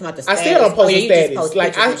status. It's not the status. I still don't post a status.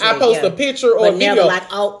 Like I post a picture or a video. Never like,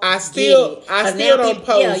 oh, I still don't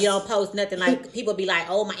post. Yeah, you don't post nothing. Like people be like,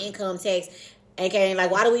 oh, my income tax. Okay, like,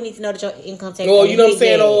 why do we need to know that your income tax? Or, you know what I'm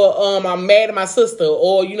saying, or I'm mad at my sister,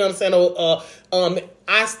 or, you know what I'm saying, or,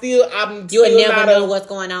 you would never know what's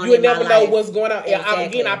going on. You would never know what's going on. Exactly.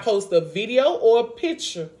 Again, I post a video or a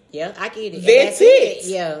picture. Yeah, I get it. That's it.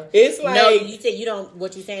 Yeah. It's like, no, you said you don't,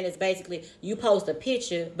 what you're saying is basically you post a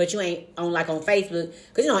picture, but you ain't on Facebook,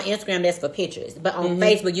 because you know on Instagram that's for pictures, but on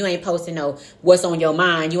Facebook you ain't posting what's on your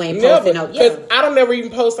mind. You ain't posting because I don't never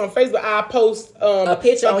even post on Facebook. I post a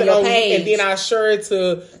picture on your page and then I share it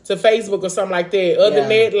to Facebook or something like that. Other than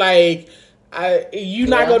that, like, you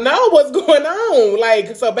not gonna know what's going on.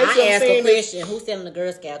 Like, so basically, I asked a question: who's selling the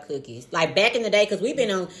Girl Scout cookies? Like back in the day, because we've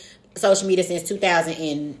been on social media since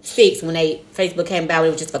 2006 when Facebook came about. It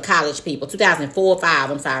was just for college people. 2004 or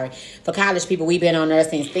 5, I'm sorry, for college people. We've been on there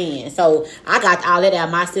since then. So I got all that out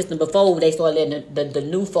of my system before they started letting the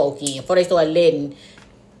new folk in. Before they started letting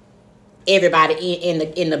everybody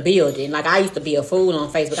in the building. Like, I used to be a fool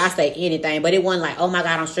on Facebook. I say anything, but it wasn't like, oh my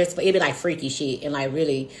God, I'm stressed. It'd be like freaky shit and like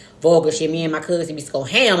really vulgar shit. Me and my cousin used to go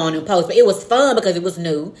ham on them posts, but it was fun because it was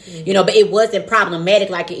new, you know, but it wasn't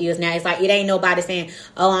problematic like it is now. It's like, it ain't nobody saying,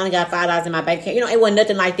 oh, I only got $5 in my bank account. You know, it wasn't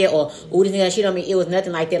nothing like that, or, oh, this nigga shit on me. It was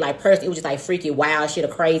nothing like that. Like, it was just like freaky, wild shit, or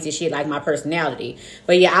crazy shit, like my personality.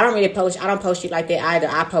 But yeah, I don't post shit like that either.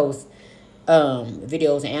 I post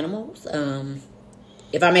videos of animals.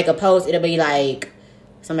 If I make a post, it'll be like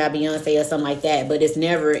something about Beyonce or something like that. But it's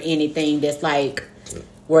never anything that's like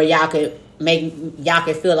where y'all could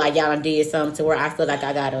feel like y'all done did something to where I feel like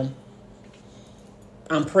I'm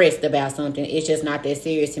pressed about something. It's just not that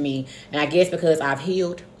serious to me. And I guess because I've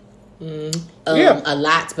healed a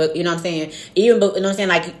lot. But you know what I'm saying? You know what I'm saying?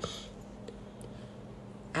 Like,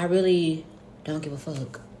 I really don't give a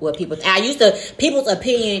fuck what people. People's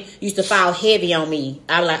opinion used to fall heavy on me.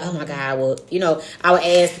 I was like, oh my God, well, you know, I would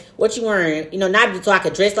ask, what you wearing? You know, not so I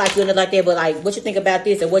could dress like you and nothing like that, but like, what you think about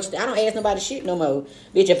this? And I don't ask nobody shit no more.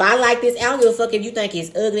 Bitch, if I like this, I don't give a fuck if you think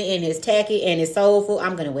it's ugly and it's tacky and it's soulful.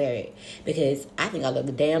 I'm gonna wear it because I think I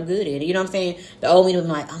look damn good in it. You know what I'm saying? The old me was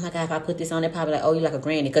like, oh my God, if I put this on, they're probably like, oh, you like a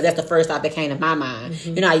granny, because that's the first thought that came to my mind.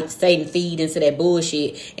 Mm-hmm. You know, I Satan feed into that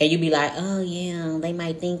bullshit, and you be like, oh yeah, they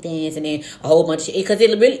might think this, and then a whole bunch of shit, because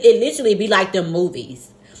it literally be like them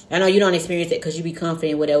movies. I know you don't experience it because you be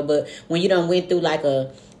confident, whatever, but when you done went through like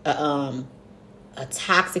a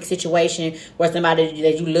toxic situation where somebody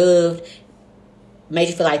that you loved made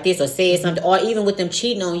you feel like this or said something, or even with them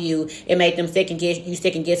cheating on you, it made them second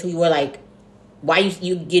guess who you were, like why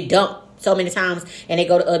you get dumped so many times, and they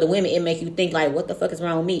go to other women, it make you think like, what the fuck is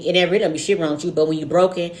wrong with me? And there really don't be shit wrong with you, but when you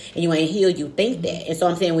broken and you ain't healed, you think that. And so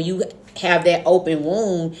I'm saying, when you have that open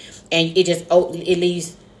wound and it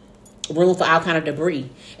leaves room for all kind of debris.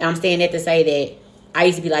 And I'm saying that to say that I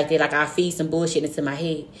used to be like that. Like, I feed some bullshit into my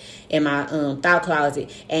head, in my thought closet.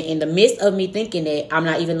 And in the midst of me thinking that, I'm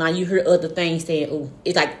not even lying, you hear other things saying, ooh.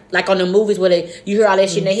 It's like on the movies where you hear all that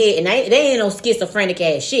shit in their head. And they ain't no schizophrenic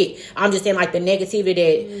ass shit. I'm just saying, like, the negativity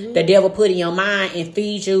that the devil put in your mind and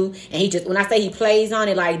feeds you. And he just, when I say he plays on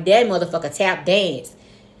it, like, that motherfucker tap dance.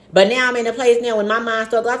 But now I'm in a place now when my mind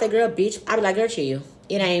starts going, I say, girl, bitch. I be like, girl, chill.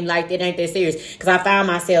 It ain't that serious. Because I found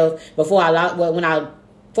myself, before I lost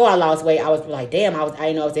weight, I was like, damn, I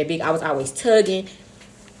didn't know I was that big. I was always tugging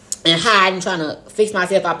and hiding, trying to fix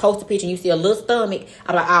myself. I post a picture and you see a little stomach,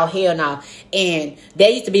 I'm like, oh, hell no. And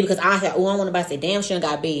that used to be because I said, oh, I want to say, damn, she done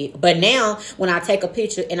got big. But now, when I take a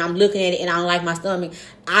picture and I'm looking at it and I don't like my stomach,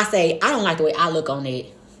 I say, I don't like the way I look on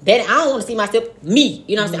it. That I don't want to see myself, me.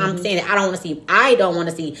 You know what I'm saying? I'm saying that I don't want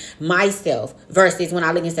to see myself. Versus when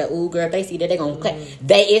I look and say, ooh, girl, if they see that, they're going to clap.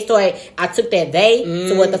 I took that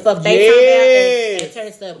to what the fuck they talking about. And it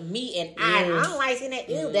turns to me and I don't like seeing that.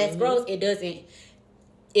 Ew, that's gross.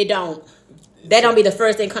 That don't be the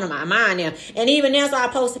first thing come to my mind now. And even now, so I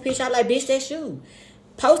post a picture, I'm like, bitch, that's you.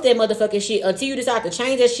 Post that motherfucking shit until you decide to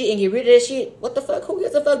change that shit and get rid of that shit. What the fuck? Who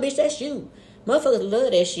gives a fuck, bitch? That's you. Motherfuckers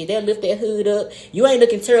love that shit. They'll lift that hood up. You ain't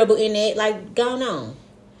looking terrible in that. Like, going on.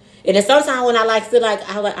 And then sometimes when I feel like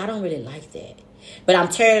I don't really like that. But I'm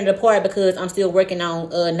tearing it apart because I'm still working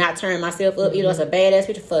on not turning myself up. You know, it's a badass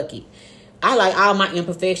picture. Fuck it. I like all my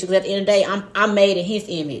imperfections. At the end of the day, I'm made in his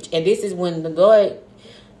image. And this is when the Lord,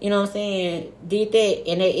 you know what I'm saying, did that,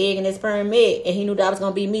 and that egg and that sperm met, and he knew that was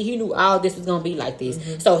going to be me. He knew all this was going to be like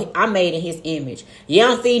this. So I'm made in his image. Yeah,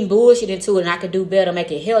 I'm feeding bullshit into it, and I could do better,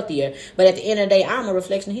 make it healthier. But at the end of the day, I'm a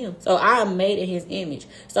reflection of him. So I'm made in his image.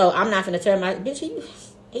 So I'm not going to turn my, bitch, he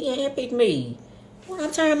handpicked me. What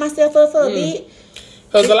I'm turning myself up for, bitch?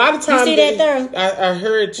 Because a lot of times, you see that there? I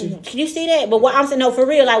heard you. Can you see that? But what I'm saying, no, for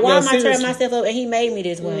real, like, why am I turning myself up, and he made me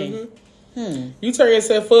this way? You turn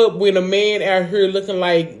yourself up when a man out here looking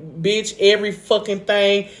like, bitch, every fucking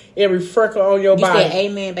thing, every freckle on your body. You said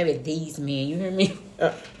amen, baby. These men, you hear me?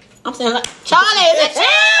 I'm saying, like, Charlie,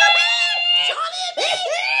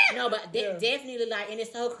 no, but definitely, like, and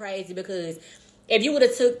it's so crazy because if you would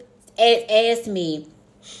have asked me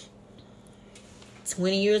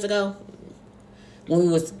 20 years ago when we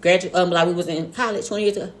was like we was in college 20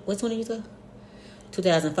 years ago. What's 20 years ago?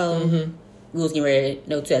 2004. We was getting ready.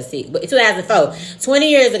 No, 2006, but 2004. 20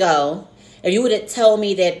 years ago. If you would have told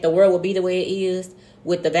me that the world would be the way it is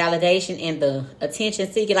with the validation and the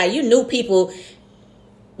attention seeking, like, you knew people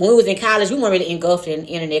when we was in college, we weren't really engulfed in the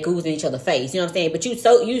internet, we was in each other's face. You know what I'm saying? But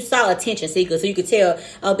you saw attention seekers, so you could tell,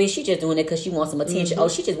 oh, bitch, she just doing it because she wants some attention. Oh,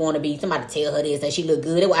 she just want to be somebody tell her this and she look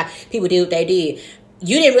good. That's why people did what they did.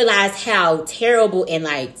 You didn't realize how terrible and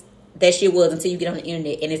like that shit was until you get on the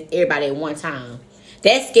internet and it's everybody at one time.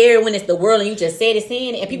 That's scary when it's the world and you just said it's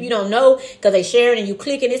in it and people you don't know because they sharing and you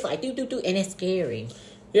clicking. It's like do and it's scary.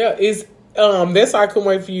 Yeah, it's that's why I couldn't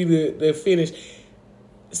wait for you to finish.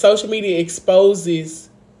 Social media exposes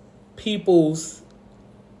people's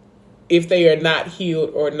if they are not healed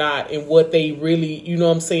or not and what they really, you know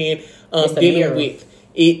what I'm saying, dealing with.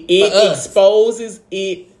 It exposes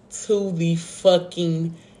it to the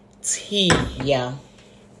fucking T. Yeah.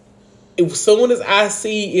 As soon as I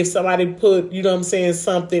see if somebody put, you know what I'm saying,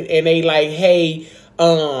 something and they like, hey,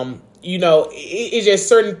 you know, it's just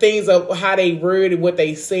certain things of how they word and what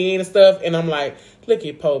they saying and stuff. And I'm like, look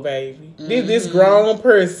at Poe, baby. This grown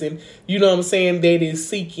person, you know what I'm saying, that is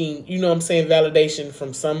seeking, you know what I'm saying, validation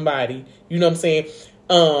from somebody. You know what I'm saying?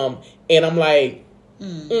 And I'm like,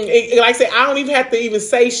 like I said, I don't even have to even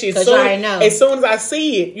say shit. So as soon as I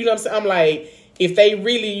see it, you know what I'm saying, I'm like, if they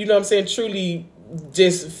really, you know what I'm saying, truly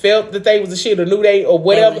just felt that they was a shit or knew they or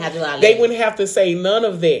whatever, they wouldn't have to say none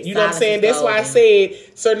of that. You know what I'm saying? That's why I said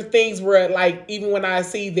certain things were like, even when I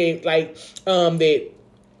see that, like, that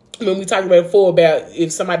when we talked about before about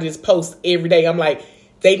if somebody just posts every day, I'm like,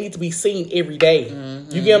 they need to be seen every day.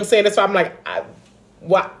 You get what I'm saying? That's why I'm like,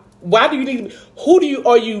 why do you need to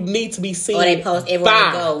you need to be seen? Or they post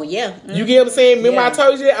everywhere they go. Yeah. You get what I'm saying? Remember I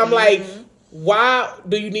told you that? I'm like, why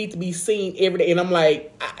do you need to be seen every day? And I'm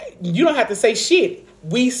like, you don't have to say shit.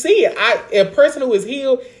 We see it. A person who is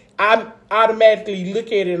healed, I automatically look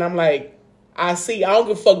at it and I'm like, I see. I don't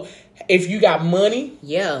give a fuck if you got money.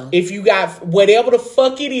 Yeah. If you got whatever the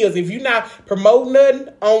fuck it is. If you're not promoting nothing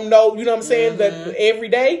on no, you know what I'm saying, that every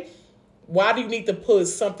day. Why do you need to put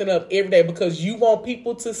something up every day? Because you want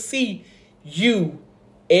people to see you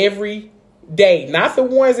every day. Not the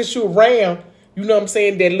ones that you around. You know what I'm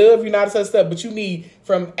saying? That love you, not such stuff, but you need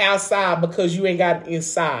from outside because you ain't got it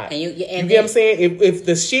inside. And you get what I'm saying? If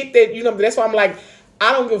the shit that, you know, that's why I'm like,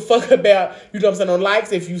 I don't give a fuck about, you know what I'm saying, on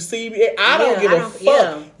likes. If you see me, I don't give a fuck.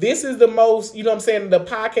 Yeah. This is the most, you know what I'm saying, the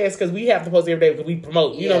podcast, because we have to post every day because we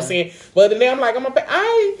promote, you know what I'm saying. But then I'm like, I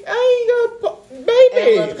ain't gonna,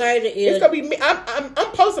 baby. And what's crazy is, it's gonna be me. I'm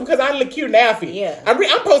posting because I look cute in the outfit. Yeah. I'm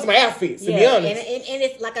posting my outfits, to be honest. And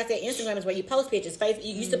it's like I said, Instagram is where you post pictures. Facebook,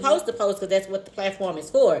 you're supposed to post because that's what the platform is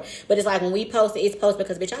for. But it's like when we post it, it's posted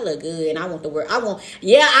because, bitch, I look good and I want the word. I don't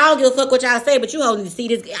give a fuck what y'all say, but you only see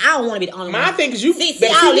this. I don't want to be the only one. My thing is you see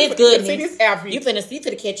all this goodness. See this outfit. You finna see to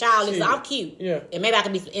the catch all this. I'm cute. Yeah. And maybe I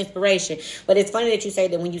can be some inspiration. But it's funny that you say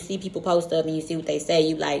that when you see people post stuff and you see what they say,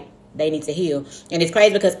 you like, they need to heal. And it's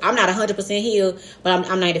crazy because I'm not 100% healed, but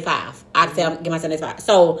I'm 95. I can say I'm give myself 95.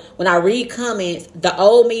 So when I read comments, the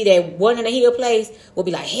old me that wasn't in a healed place will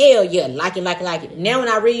be like, hell yeah, like it. Now when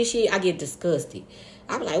I read shit, I get disgusted.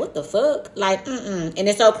 I be like, what the fuck? Like, And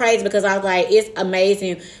it's so crazy because I was like, it's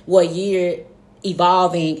amazing what year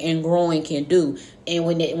evolving and growing can do. And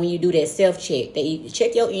when you do that self-check, you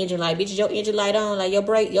check your engine light. Bitch, is your engine light on? Like, your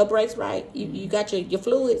brakes right? You got your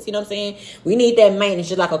fluids, you know what I'm saying? We need that maintenance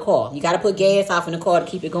just like a car. You got to put gas off in the car to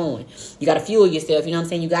keep it going. You got to fuel yourself, you know what I'm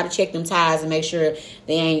saying? You got to check them tires and make sure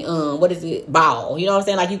they ain't, ball. You know what I'm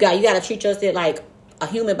saying? Like, you got to treat yourself like a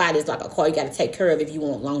human body is like a car. You got to take care of if you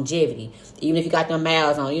want longevity. Even if you got them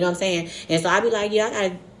miles on, you know what I'm saying? And so I be like,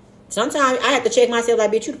 sometimes I have to check myself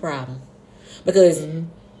like, bitch, you the problem. Because...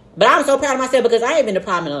 But I'm so proud of myself because I ain't been the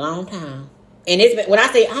problem in a long time. And it's been, when I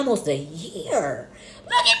say almost a year,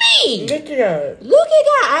 look at me. Look at God.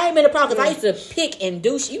 I ain't been the problem because I used to pick and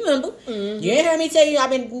do shit. You remember? Mm-hmm. You ain't heard me tell you I've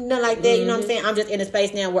been nothing like that. Mm-hmm. You know what I'm saying? I'm just in a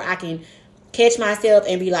space now where I can catch myself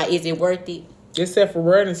and be like, is it worth it? It's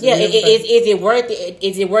self-awareness. Yeah, is it worth it?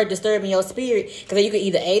 Is it worth disturbing your spirit? Because you can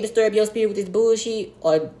either A, disturb your spirit with this bullshit,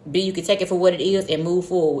 or B, you can take it for what it is and move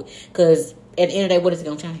forward. Because at the end of the day, what is it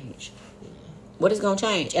going to change? What is going to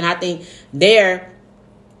change? And I think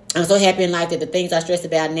I'm so happy in life that the things I stress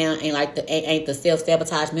about now ain't the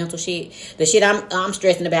self-sabotage mental shit. The shit I'm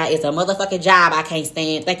stressing about is a motherfucking job I can't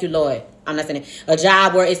stand. Thank you, Lord. I'm not saying it. A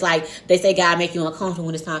job where it's like they say God make you uncomfortable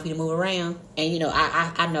when it's time for you to move around. And, you know,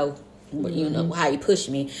 I know, you know, how you push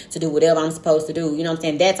me to do whatever I'm supposed to do. You know what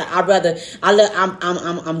I'm saying?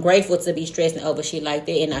 I'm grateful to be stressing over shit like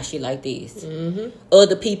that and not shit like this. Mm-hmm.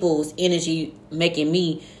 Other people's energy making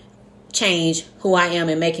me change who I am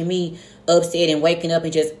and making me upset and waking up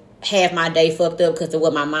and just have my day fucked up because of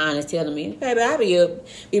what my mind is telling me. Baby, I'll be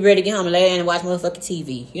ready to get home and lay down and watch motherfucking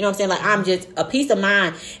TV. You know what I'm saying? Like, I'm just, a peace of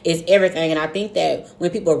mind is everything. And I think that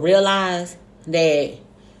when people realize that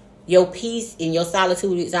your peace and your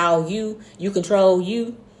solitude is all you control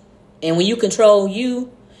you. And when you control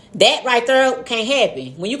you, that right there can't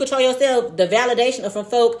happen. When you control yourself, the validation from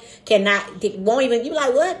folk won't even, you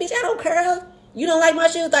like, what, bitch, I don't care. You don't like my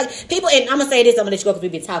shoes? Like, people, and I'm going to say this, I'm going to let you go because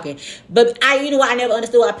we've been talking. But you know what, I never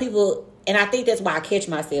understood why people, and I think that's why I catch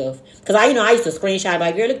myself. Because I used to screenshot,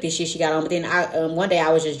 like, girl, look at this shit she got on. But then one day I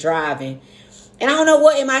was just driving. And I don't know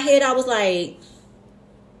what, in my head, I was like,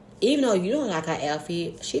 even though you don't like her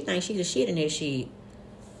outfit, she thinks she the shit in that shit.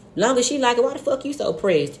 Long as she like it, why the fuck you so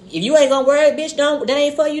pressed? If you ain't going to wear it, bitch, that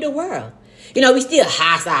ain't for you to wear. You know, we still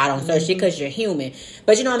high side on certain shit because you're human.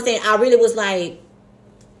 But you know what I'm saying? I really was like,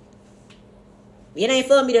 it ain't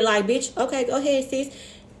for me to like, bitch. Okay, go ahead, sis.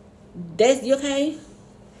 That's okay.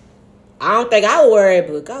 I don't think I would worry,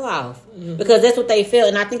 but go off. Mm-hmm. Because that's what they feel.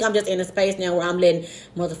 And I think I'm just in a space now where I'm letting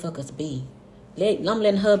motherfuckers be. I'm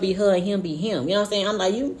letting her be her and him be him. You know what I'm saying? I'm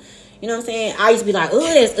like, you know what I'm saying? I used to be like, oh,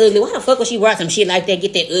 that's ugly. Why the fuck would she wear some shit like that?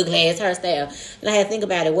 Get that ugly ass hairstyle. And I had to think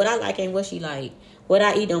about it. What I like ain't what she like. What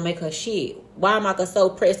I eat don't make her shit. Why am I so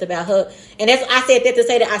pressed about her? And that's I said that to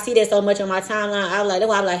say that I see that so much on my timeline. I was like, that's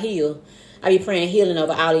why I'm like, heal. I be praying healing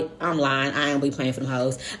over all. I'm lying. I ain't be praying for them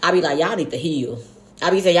hoes. I be like, y'all need to heal. I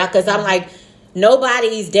be saying y'all, because I'm like,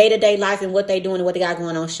 nobody's day-to-day life and what they doing and what they got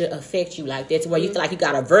going on should affect you like that. To where you feel like you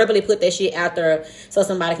got to verbally put that shit out there so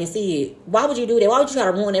somebody can see it. Why would you do that? Why would you try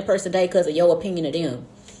to ruin that person's day because of your opinion of them?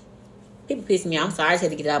 People piss me off. I'm sorry. I just had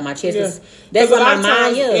to get it out of my chest. Yeah. That's what my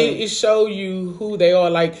mind is. It show you who they are.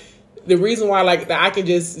 Like, the reason why, like, that I can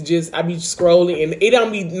just I be scrolling and it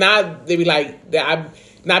don't be not, they be like, that I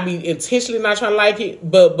not be intentionally not trying to like it,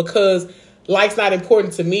 but because like's not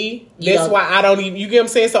important to me, that's why I don't even, you get what I'm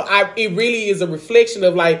saying? So it really is a reflection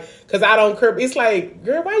of like, because I don't curb. It's like,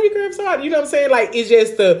 girl, why you curb so hard? You know what I'm saying? Like, it's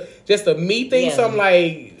just a me thing. Yeah. So I'm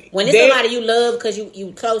like, when it's somebody you love because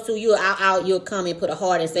you close to, you'll come and put a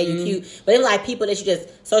heart and say you cute. But it's like people that you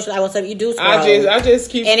just socialize with, something you do scroll. I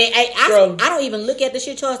just keep and I don't even look at the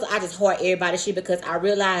shit choice. I just heart everybody's shit because I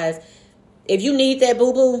realize if you need that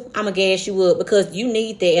boo-boo, I'm going to gas you up because you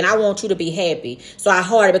need that and I want you to be happy. So I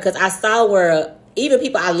heart it because I saw where even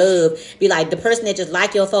people I love be like, the person that just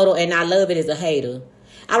like your photo and I love it is a hater.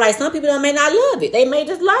 I'm like, some people may not love it. They may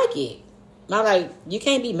just like it. I'm like, you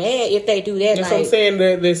can't be mad if they do that. That's what I'm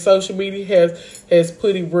saying. The social media has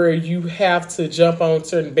put it where you have to jump on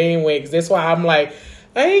certain bandwagons. That's why I'm like,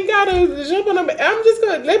 I ain't gotta jump on them. I'm just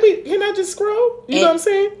gonna can I just scroll? You know what I'm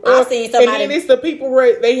saying? I've seen somebody, and then it's the people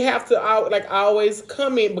where they have to always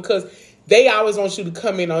comment because they always want you to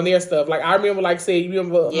comment on their stuff. Like I remember, like say, you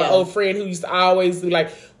remember my old friend who used to always do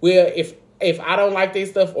like, well, if I don't like their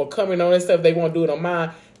stuff or comment on their stuff, they won't do it on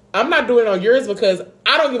mine. I'm not doing it on yours because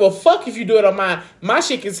I don't give a fuck if you do it on mine. My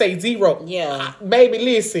shit can say 0. Yeah. Baby,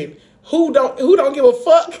 listen. Who don't give a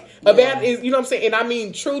fuck about is, you know what I'm saying? And I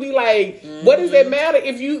mean, truly, like, what does that matter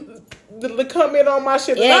if you the comment on my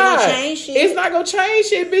shit? It ain't gonna change shit. It's not gonna change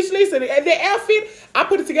shit, bitch. Listen, and the outfit, I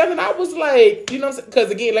put it together and I was like, you know what I'm saying?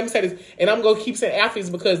 Because again, let me say this, and I'm gonna keep saying outfits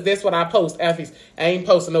because that's what I post, outfits. I ain't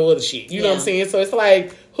posting no other shit. You know what I'm saying? So it's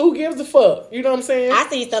like, who gives a fuck? You know what I'm saying? I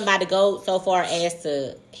seen somebody go so far as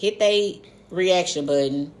to hit their reaction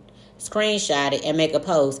button, screenshot it, and make a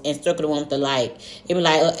post and circle the one with the like. It was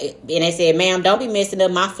like, and they said, "Ma'am, don't be messing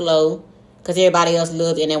up my flow because everybody else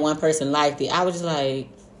loved it and that one person liked it." I was just like,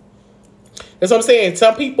 that's what I'm saying.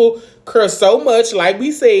 Some people curse so much, like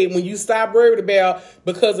we said, when you stop worried about,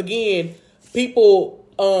 because again, people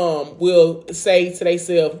will say to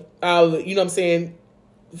themselves, you know what I'm saying,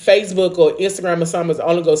 Facebook or Instagram or something is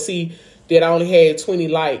only going to see that I only had 20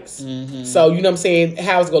 likes. Mm-hmm. So, you know what I'm saying,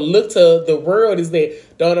 how it's going to look to the world is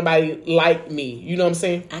that don't nobody like me. You know what I'm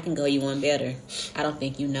saying? I can go you one better. I don't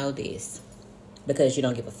think you know this because you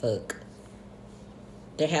don't give a fuck.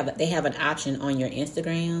 They have an option on your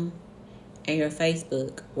Instagram and your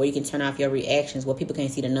Facebook where you can turn off your reactions where people can't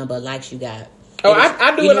see the number of likes you got. Oh,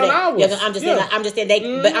 I do it on ours. Yeah, I'm just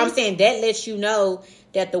saying but I'm saying that lets you know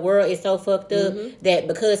that the world is so fucked up that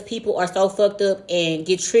because people are so fucked up and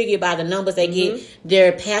get triggered by the numbers they get,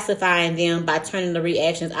 they're pacifying them by turning the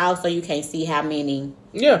reactions off so you can't see how many.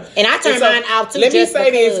 Yeah, and I turn mine out too. Let me say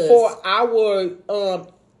this for our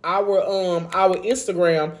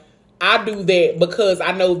Instagram. I do that because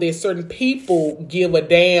I know that certain people give a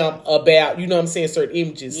damn about, you know what I'm saying, certain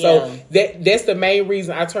images. Yeah. So that's the main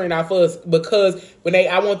reason I turn off us, because when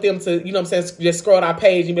I want them to, you know what I'm saying, just scroll our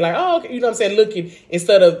page and be like, oh, okay, you know what I'm saying, looking,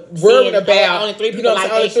 instead of worrying about, only 3 people, you know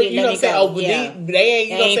what I'm saying, you know what I'm saying, oh, they ain't,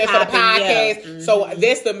 you know what I'm saying, for the podcast. Yeah. So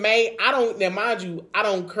that's the main, now mind you, I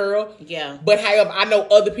don't curl. Yeah. But however, I know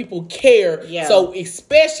other people care. Yeah. So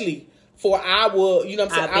especially for our, you know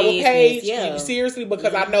what I'm saying, our page, seriously,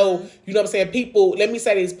 because I know, you know what I'm saying, people, let me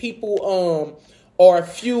say this, people are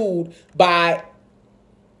fueled by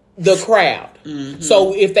the crowd. Mm-hmm.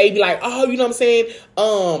 So if they be like, oh, you know what I'm saying,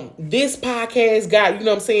 this podcast got, you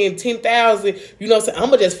know what I'm saying, 10,000, you know what I'm saying, I'm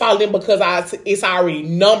going to just follow them because it's already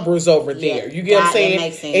numbers over there. You get what I'm saying?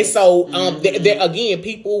 Makes sense. And so, again,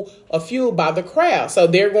 people are fueled by the crowd. So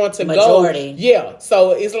they're going to Majority. Go. Yeah.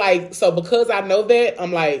 So it's like, so because I know that,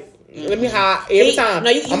 I'm like, let me hide every time. No,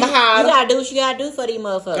 I'm going to hide. You got to do what you got to do for these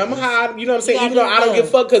motherfuckers. I'm going to hide, you know what I'm saying? Even though I don't give a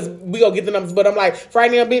fuck because we going to get the numbers. But I'm like, right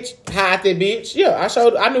now, bitch, hide that bitch. Yeah,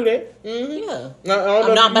 I knew that. Mm-hmm. Yeah.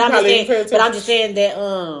 I'm just saying that,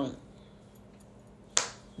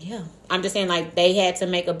 yeah. I'm just saying, like, they had to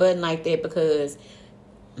make a button like that because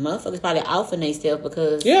motherfuckers probably offing themselves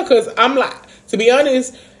because. Yeah, because I'm like, to be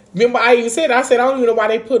honest, remember I even said, I don't even know why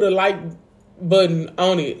they put a like button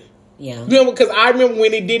on it. Yeah. You know, because I remember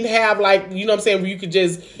when it didn't have, like, you know what I'm saying, where you could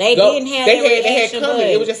just They didn't have they had comment.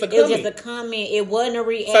 It was just a comment. It was just a comment. It wasn't a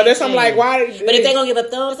reaction. So that's I'm like, why? But if they gonna give a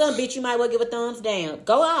thumbs up, bitch, you might well give a thumbs down.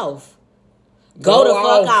 Go off. Go the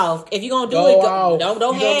fuck off. If you gonna do it,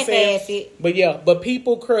 don't half-ass it. But yeah, but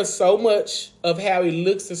people curse so much of how it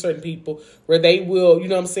looks to certain people where they will, you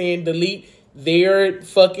know what I'm saying, delete their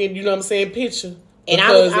fucking, you know what I'm saying, picture. And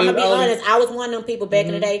I'm gonna be honest, I was one of them people back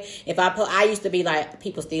in the day. If I used to be like,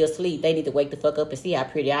 people still sleep. They need to wake the fuck up and see how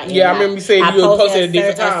pretty I am. Yeah, I remember you saying you would post at a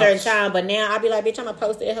different time. A certain time, but now I be like, bitch, I'm gonna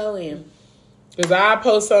post that hoe in. Because I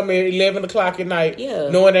post something at 11 o'clock at night,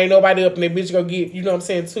 knowing ain't nobody up, and that bitch gonna get, you know what I'm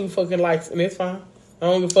saying, 2 fucking likes, and it's fine. I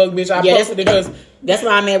don't give a fuck, bitch. I posted it because that's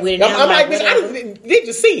why I'm at with it now. I'm like, bitch, did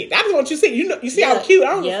you see it? I just want you to see it. You see how cute?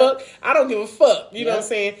 I don't give a fuck. I don't give a fuck. You know what I'm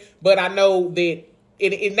saying? But I know that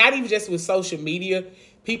it not even just with social media.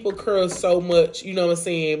 People curse so much, you know what I'm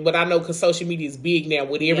saying? But I know because social media is big now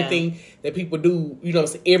with everything that people do, you know what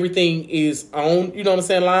I'm saying? Everything is on, you know what I'm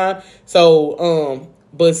saying, line. So,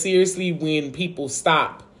 but seriously, when people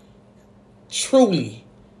stop truly,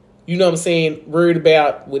 you know what I'm saying, worried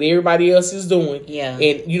about what everybody else is doing. Yeah.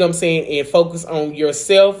 And, you know what I'm saying, and focus on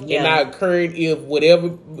yourself and not occurring if whatever,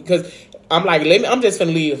 because I'm like, I'm just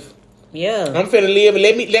finna live. Yeah. I'm finna live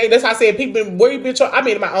and that's how I said people been worried, bitch. I've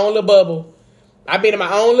been in my own little bubble. I've been in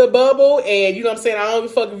my own little bubble, and you know what I'm saying? I don't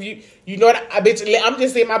give a fuck if you. You know what? I'm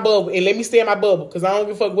just in my bubble, and let me stay in my bubble, because I don't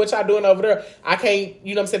give a fuck what y'all doing over there. I can't,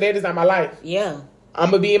 you know what I'm saying? That is not my life. Yeah. I'm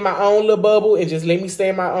going to be in my own little bubble, and just let me stay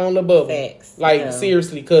in my own little bubble. Facts. Like,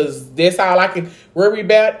 seriously, because that's all I can worry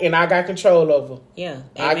about, and I got control over. Yeah.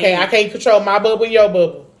 Amen. I can't control my bubble and your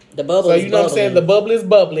bubble. The bubble so is you know what I'm saying? The bubble is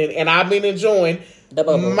bubbling, and I've been enjoying the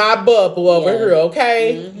bubble. My bubble over here,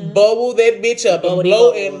 okay? Mm-hmm. Bubble that bitch up and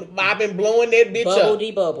blow, and I've been blowing that bitch bubble up.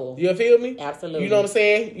 Bubble. You feel me? Absolutely. You know what I'm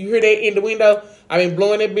saying? You hear that in the window? I've been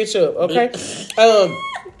blowing that bitch up, okay?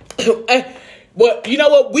 Well, you know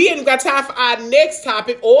what? We ain't got time for our next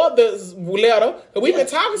topic or the letter. We've been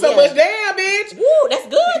talking so much. Damn, bitch. Woo, that's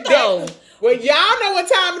good, though. Well, y'all know what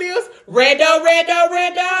time it is. Rando.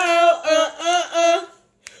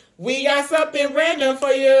 We got something random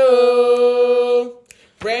for you.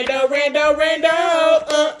 Rando.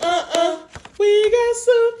 We got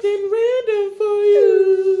something random for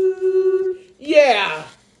you. Yeah.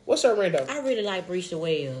 What's your random? I really like Brisha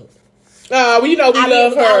Webb. Well, you know we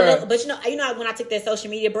love her. But you know when I took that social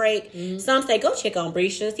media break, some say go check on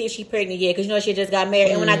Brisha, see if she's pregnant yet, because you know she just got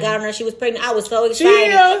married. And when I got on her, she was pregnant. I was so excited.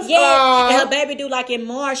 And her baby due like in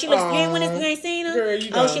March. She looks. You ain't seen her? Girl, you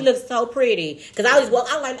know. She looks so pretty. Because I was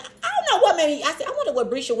like, I don't know what made me. I said I wonder what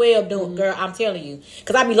Brisha Webb doing, girl. I'm telling you,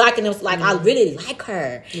 because I be liking them. Like I really like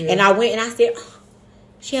her, and I went and I said.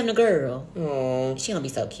 She having a girl. Aww. She gonna be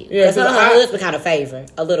so cute. Because her husband kind of favor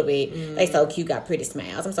a little bit. They so cute, got pretty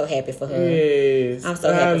smiles. I'm so happy for her. Yes. I'm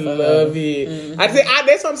so happy for her. I love it. Mm-hmm.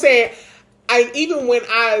 That's what I'm saying. Even when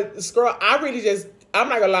I scroll, I'm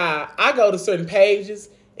not gonna lie, I go to certain pages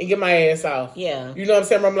and get my ass off. Yeah. You know what I'm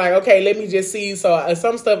saying? I'm like, okay, let me just see. So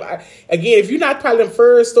some stuff, again, if you're not probably them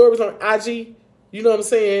first stories on IG, you know what I'm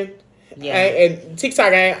saying? Yeah. And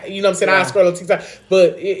TikTok, you know what I'm saying? I scroll on TikTok,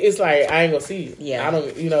 but it's like, I ain't gonna see it. Yeah. I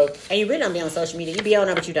don't, you know. And you really don't be on social media. You be on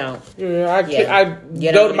there, but you don't. Yeah, I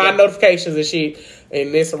go to my notifications and shit,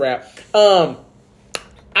 and it's a wrap. I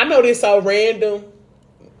know this so random,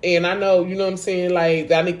 and I know, you know what I'm saying,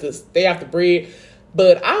 like, I need to stay off the bread,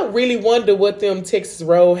 but I really wonder what them Texas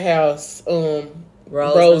Roadhouse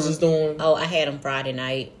Rose is doing. Oh, I had them Friday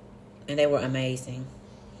night, and they were amazing.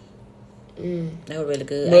 They were really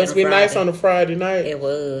good. Must be nice on a Friday night. It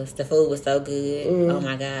was. The food was so good. Oh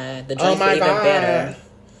my god. The drinks were even better.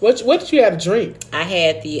 What did you have to drink? I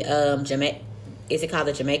had the is it called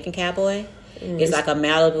the Jamaican Cowboy? It's like a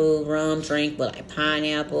Malibu rum drink with like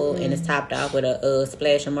pineapple and it's topped off with a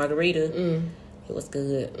splash of margarita. It was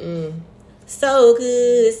good. So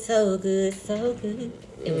good. It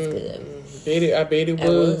was good. I bet it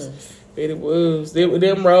was. It was.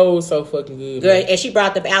 Them rolls so fucking good. Girl, and she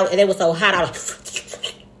brought them out, and they were so hot. I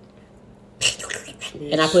was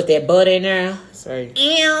and I put that butter in there. Sorry.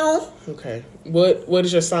 Ew. Okay. What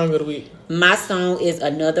is your song of the week? My song is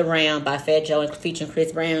Another Round by Fat Joe and featuring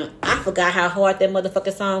Chris Brown. I forgot how hard that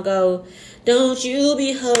motherfucking song goes. Don't you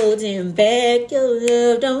be holding back your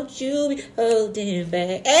love. Don't you be holding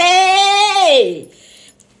back. Hey!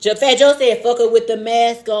 Fat Joe said, fuck her with the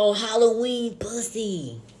mask on. Halloween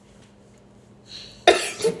pussy.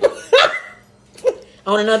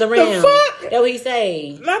 On another round. The fuck? That's what he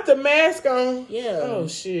say. Not the mask on. Yeah. Oh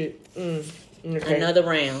shit. Okay. Another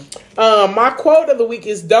round. My quote of the week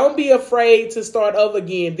is: don't be afraid to start over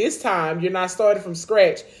again. This time you're not starting from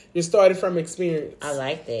scratch. You're starting from experience. I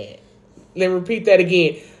like that. Let me repeat that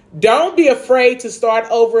again. Don't be afraid to start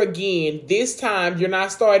over again. This time you're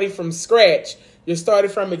not starting from scratch. You're starting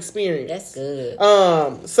from experience. That's good.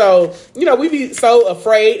 So, you know, we be so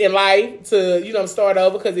afraid in life to, you know, start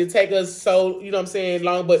over because it take us so, you know what I'm saying,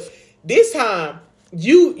 long. But this time,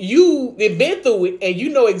 you've been through it and you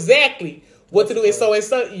know exactly what to do. And so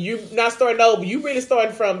you're not starting over. You really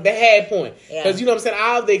starting from the high point. Because, you know what I'm saying,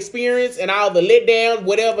 all the experience and all the letdown,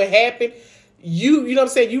 whatever happened, you know what I'm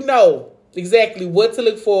saying, you know exactly what to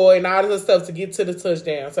look for and all this stuff to get to the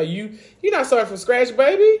touchdown. So you're not starting from scratch,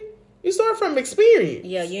 baby. You start from experience.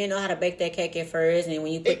 Yeah, you know how to bake that cake at first, and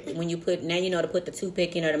when you put now you know to put the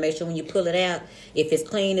toothpick in there to make sure when you pull it out, if it's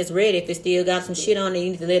clean, it's ready. If it still got some shit on it, you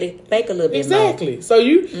need to let it bake a little bit more. Exactly. So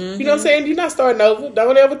you know what I'm saying. You're not starting over.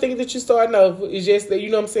 Don't ever think that you're starting over. It's just that you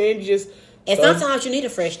know what I'm saying. You just. And sometimes you need a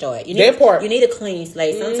fresh start. You need a clean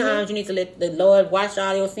slate. Sometimes you need to let the Lord wash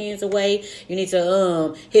all your sins away. You need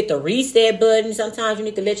to hit the reset button. Sometimes you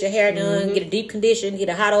need to let your hair done, get a deep condition, get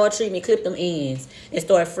a hot oil treatment, clip them ends, and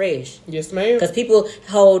start fresh. Yes, ma'am. Because people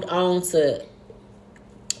hold on to,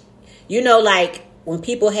 you know, like when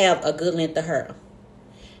people have a good length of hair,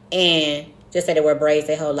 and just say they wear braids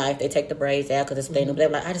their whole life. They take the braids out because it's sustainable. They're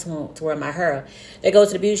like, I just want to wear my hair. They go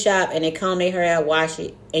to the beauty shop and they comb their hair out, wash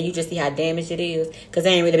it, and you just see how damaged it is because they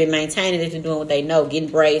ain't really been maintaining it and doing what they know, getting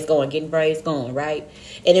braids going, right?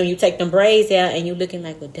 And then when you take them braids out and you looking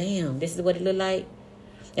like, well, damn, this is what it look like.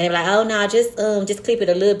 And they're like, oh no, just clip it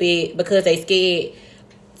a little bit because they scared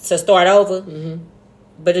to start over. Mm-hmm.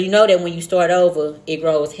 But you know that when you start over, it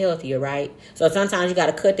grows healthier, right? So sometimes you got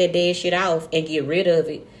to cut that dead shit off and get rid of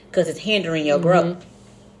it. Because it's hindering your growth.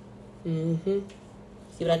 Mm-hmm.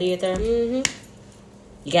 See what I did there? Mm-hmm.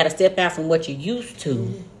 You got to step out from what you're used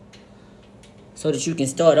to so that you can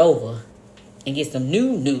start over and get some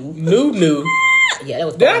new. Yeah, that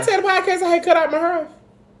was Did I tell the podcast I had cut out my hair?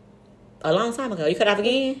 A long time ago. You cut off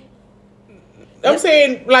again? I'm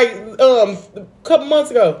saying like a couple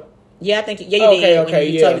months ago. Yeah, I think you did. Okay,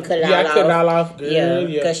 you told me to cut it all off. I cut it all off. Good, yeah,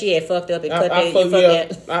 because she had fucked up and cut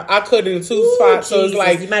that. I cut it in two spots, so it's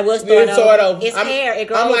like you might well start over. It's hair. It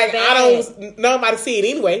grows. I'm like, bad. I don't. Nobody see it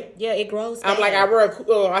anyway. Yeah, it grows. I'm bad. like,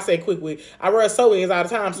 I say quick wig. I wear sew-ins all the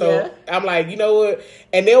time, so I'm like, you know what?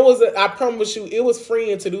 And there was, I promise you, it was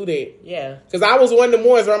freeing to do that. Yeah, because I was one of the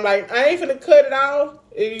ones where I'm like, I ain't finna cut it off.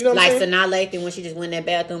 You know what I'm saying? Like Sanaa Lathan when she just went in that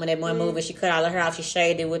bathroom and that one movie, she cut all her hair off. She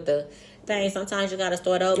shaved it with the thing. Sometimes you gotta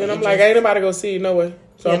start over. And I'm like, ain't nobody gonna see it no way.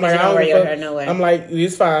 So I'm like, I don't wear her no way. I'm like,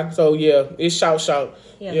 it's fine. So yeah, it's shout.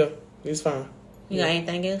 Yeah, it's fine. You got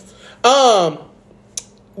anything else?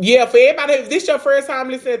 Yeah, for everybody, if this your first time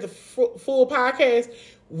listening to the full podcast,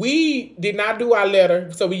 we did not do our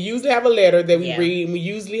letter. So we usually have a letter that we read, and we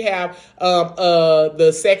usually have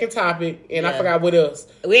the second topic, and I forgot what else.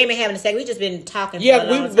 We ain't been having a second. We just been talking. Yeah, for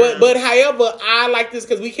a long time. but however, I like this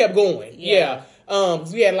because we kept going. Yeah.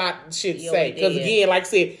 We had a lot of shit to say because again, like I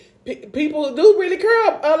said, people do really care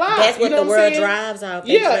a lot. That's what the world drives off.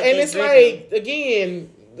 Yeah, and it's like again.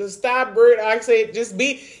 The stop, Bert. Like I said, just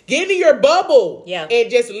get in your bubble, and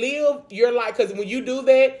just live your life. Because when you do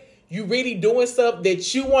that, you really doing stuff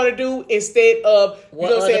that you want to do instead of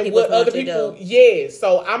what other people. Yes,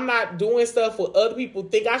 so I'm not doing stuff what other people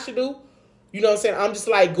think I should do. You know what I'm saying? I'm just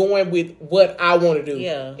like going with what I want to do.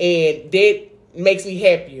 Yeah, and that makes me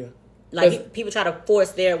happier. Like people try to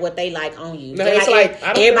force what they like on you. No, it's like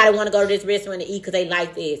everybody want to go to this restaurant to eat because they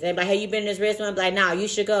like this. And like, hey, you been in this restaurant? I'm like, nah, you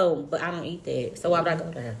should go, but I don't eat that. So why would I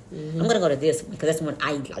go there? Mm-hmm. I'm gonna go to this one because that's the one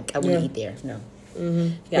I like. I want to eat there. No.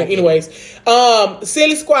 Mm-hmm. Anyways,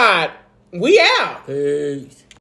 Silly Squad, we out. Peace.